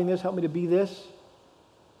stop doing this. Help me to be this.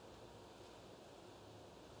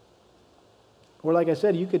 Or like I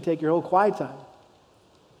said, you could take your whole quiet time.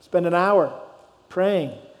 Spend an hour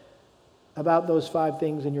praying about those 5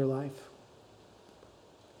 things in your life.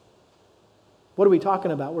 What are we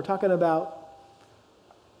talking about? We're talking about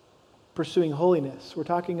pursuing holiness. We're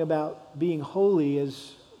talking about being holy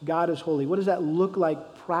as God is holy. What does that look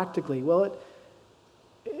like practically? Well,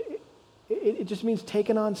 it just means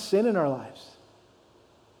taking on sin in our lives.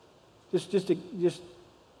 Just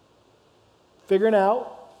figuring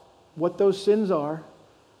out what those sins are,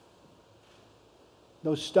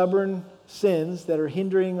 those stubborn sins that are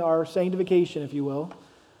hindering our sanctification, if you will,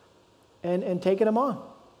 and taking them on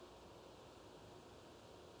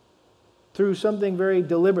through something very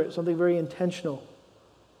deliberate, something very intentional,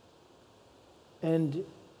 and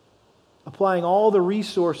applying all the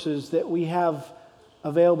resources that we have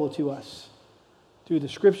available to us through the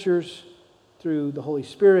Scriptures, through the Holy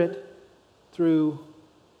Spirit, through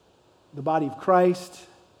the body of Christ.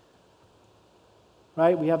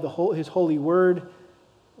 Right? We have His holy word.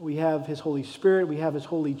 We have His Holy Spirit. We have His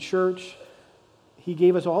holy church. He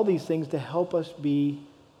gave us all these things to help us be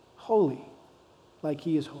holy, like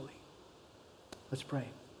He is holy. Let's pray.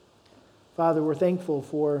 Father, we're thankful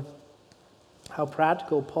for how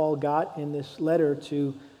practical Paul got in this letter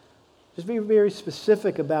to just be very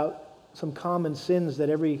specific about some common sins that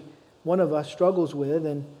every one of us struggles with.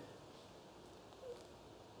 And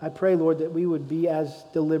I pray, Lord, that we would be as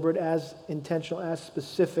deliberate, as intentional, as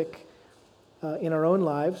specific in our own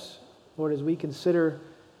lives, Lord, as we consider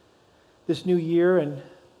this new year and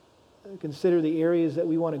consider the areas that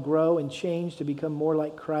we want to grow and change to become more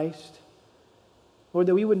like Christ. Lord,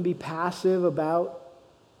 that we wouldn't be passive about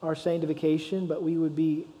our sanctification, but we would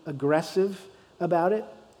be aggressive about it.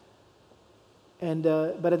 And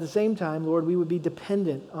but at the same time, Lord, we would be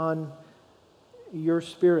dependent on your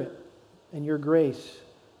Spirit and your grace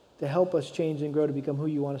to help us change and grow to become who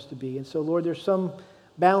you want us to be. And so, Lord, there's some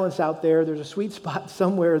balance out there. There's a sweet spot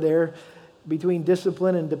somewhere there between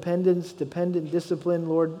discipline and dependence, dependent discipline.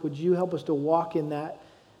 Lord, would you help us to walk in that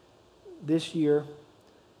this year,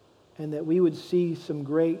 and that we would see some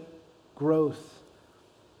great growth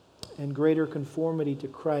and greater conformity to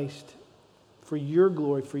Christ for your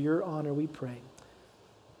glory, for your honor, we pray.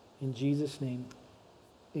 In Jesus' name,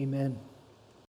 amen.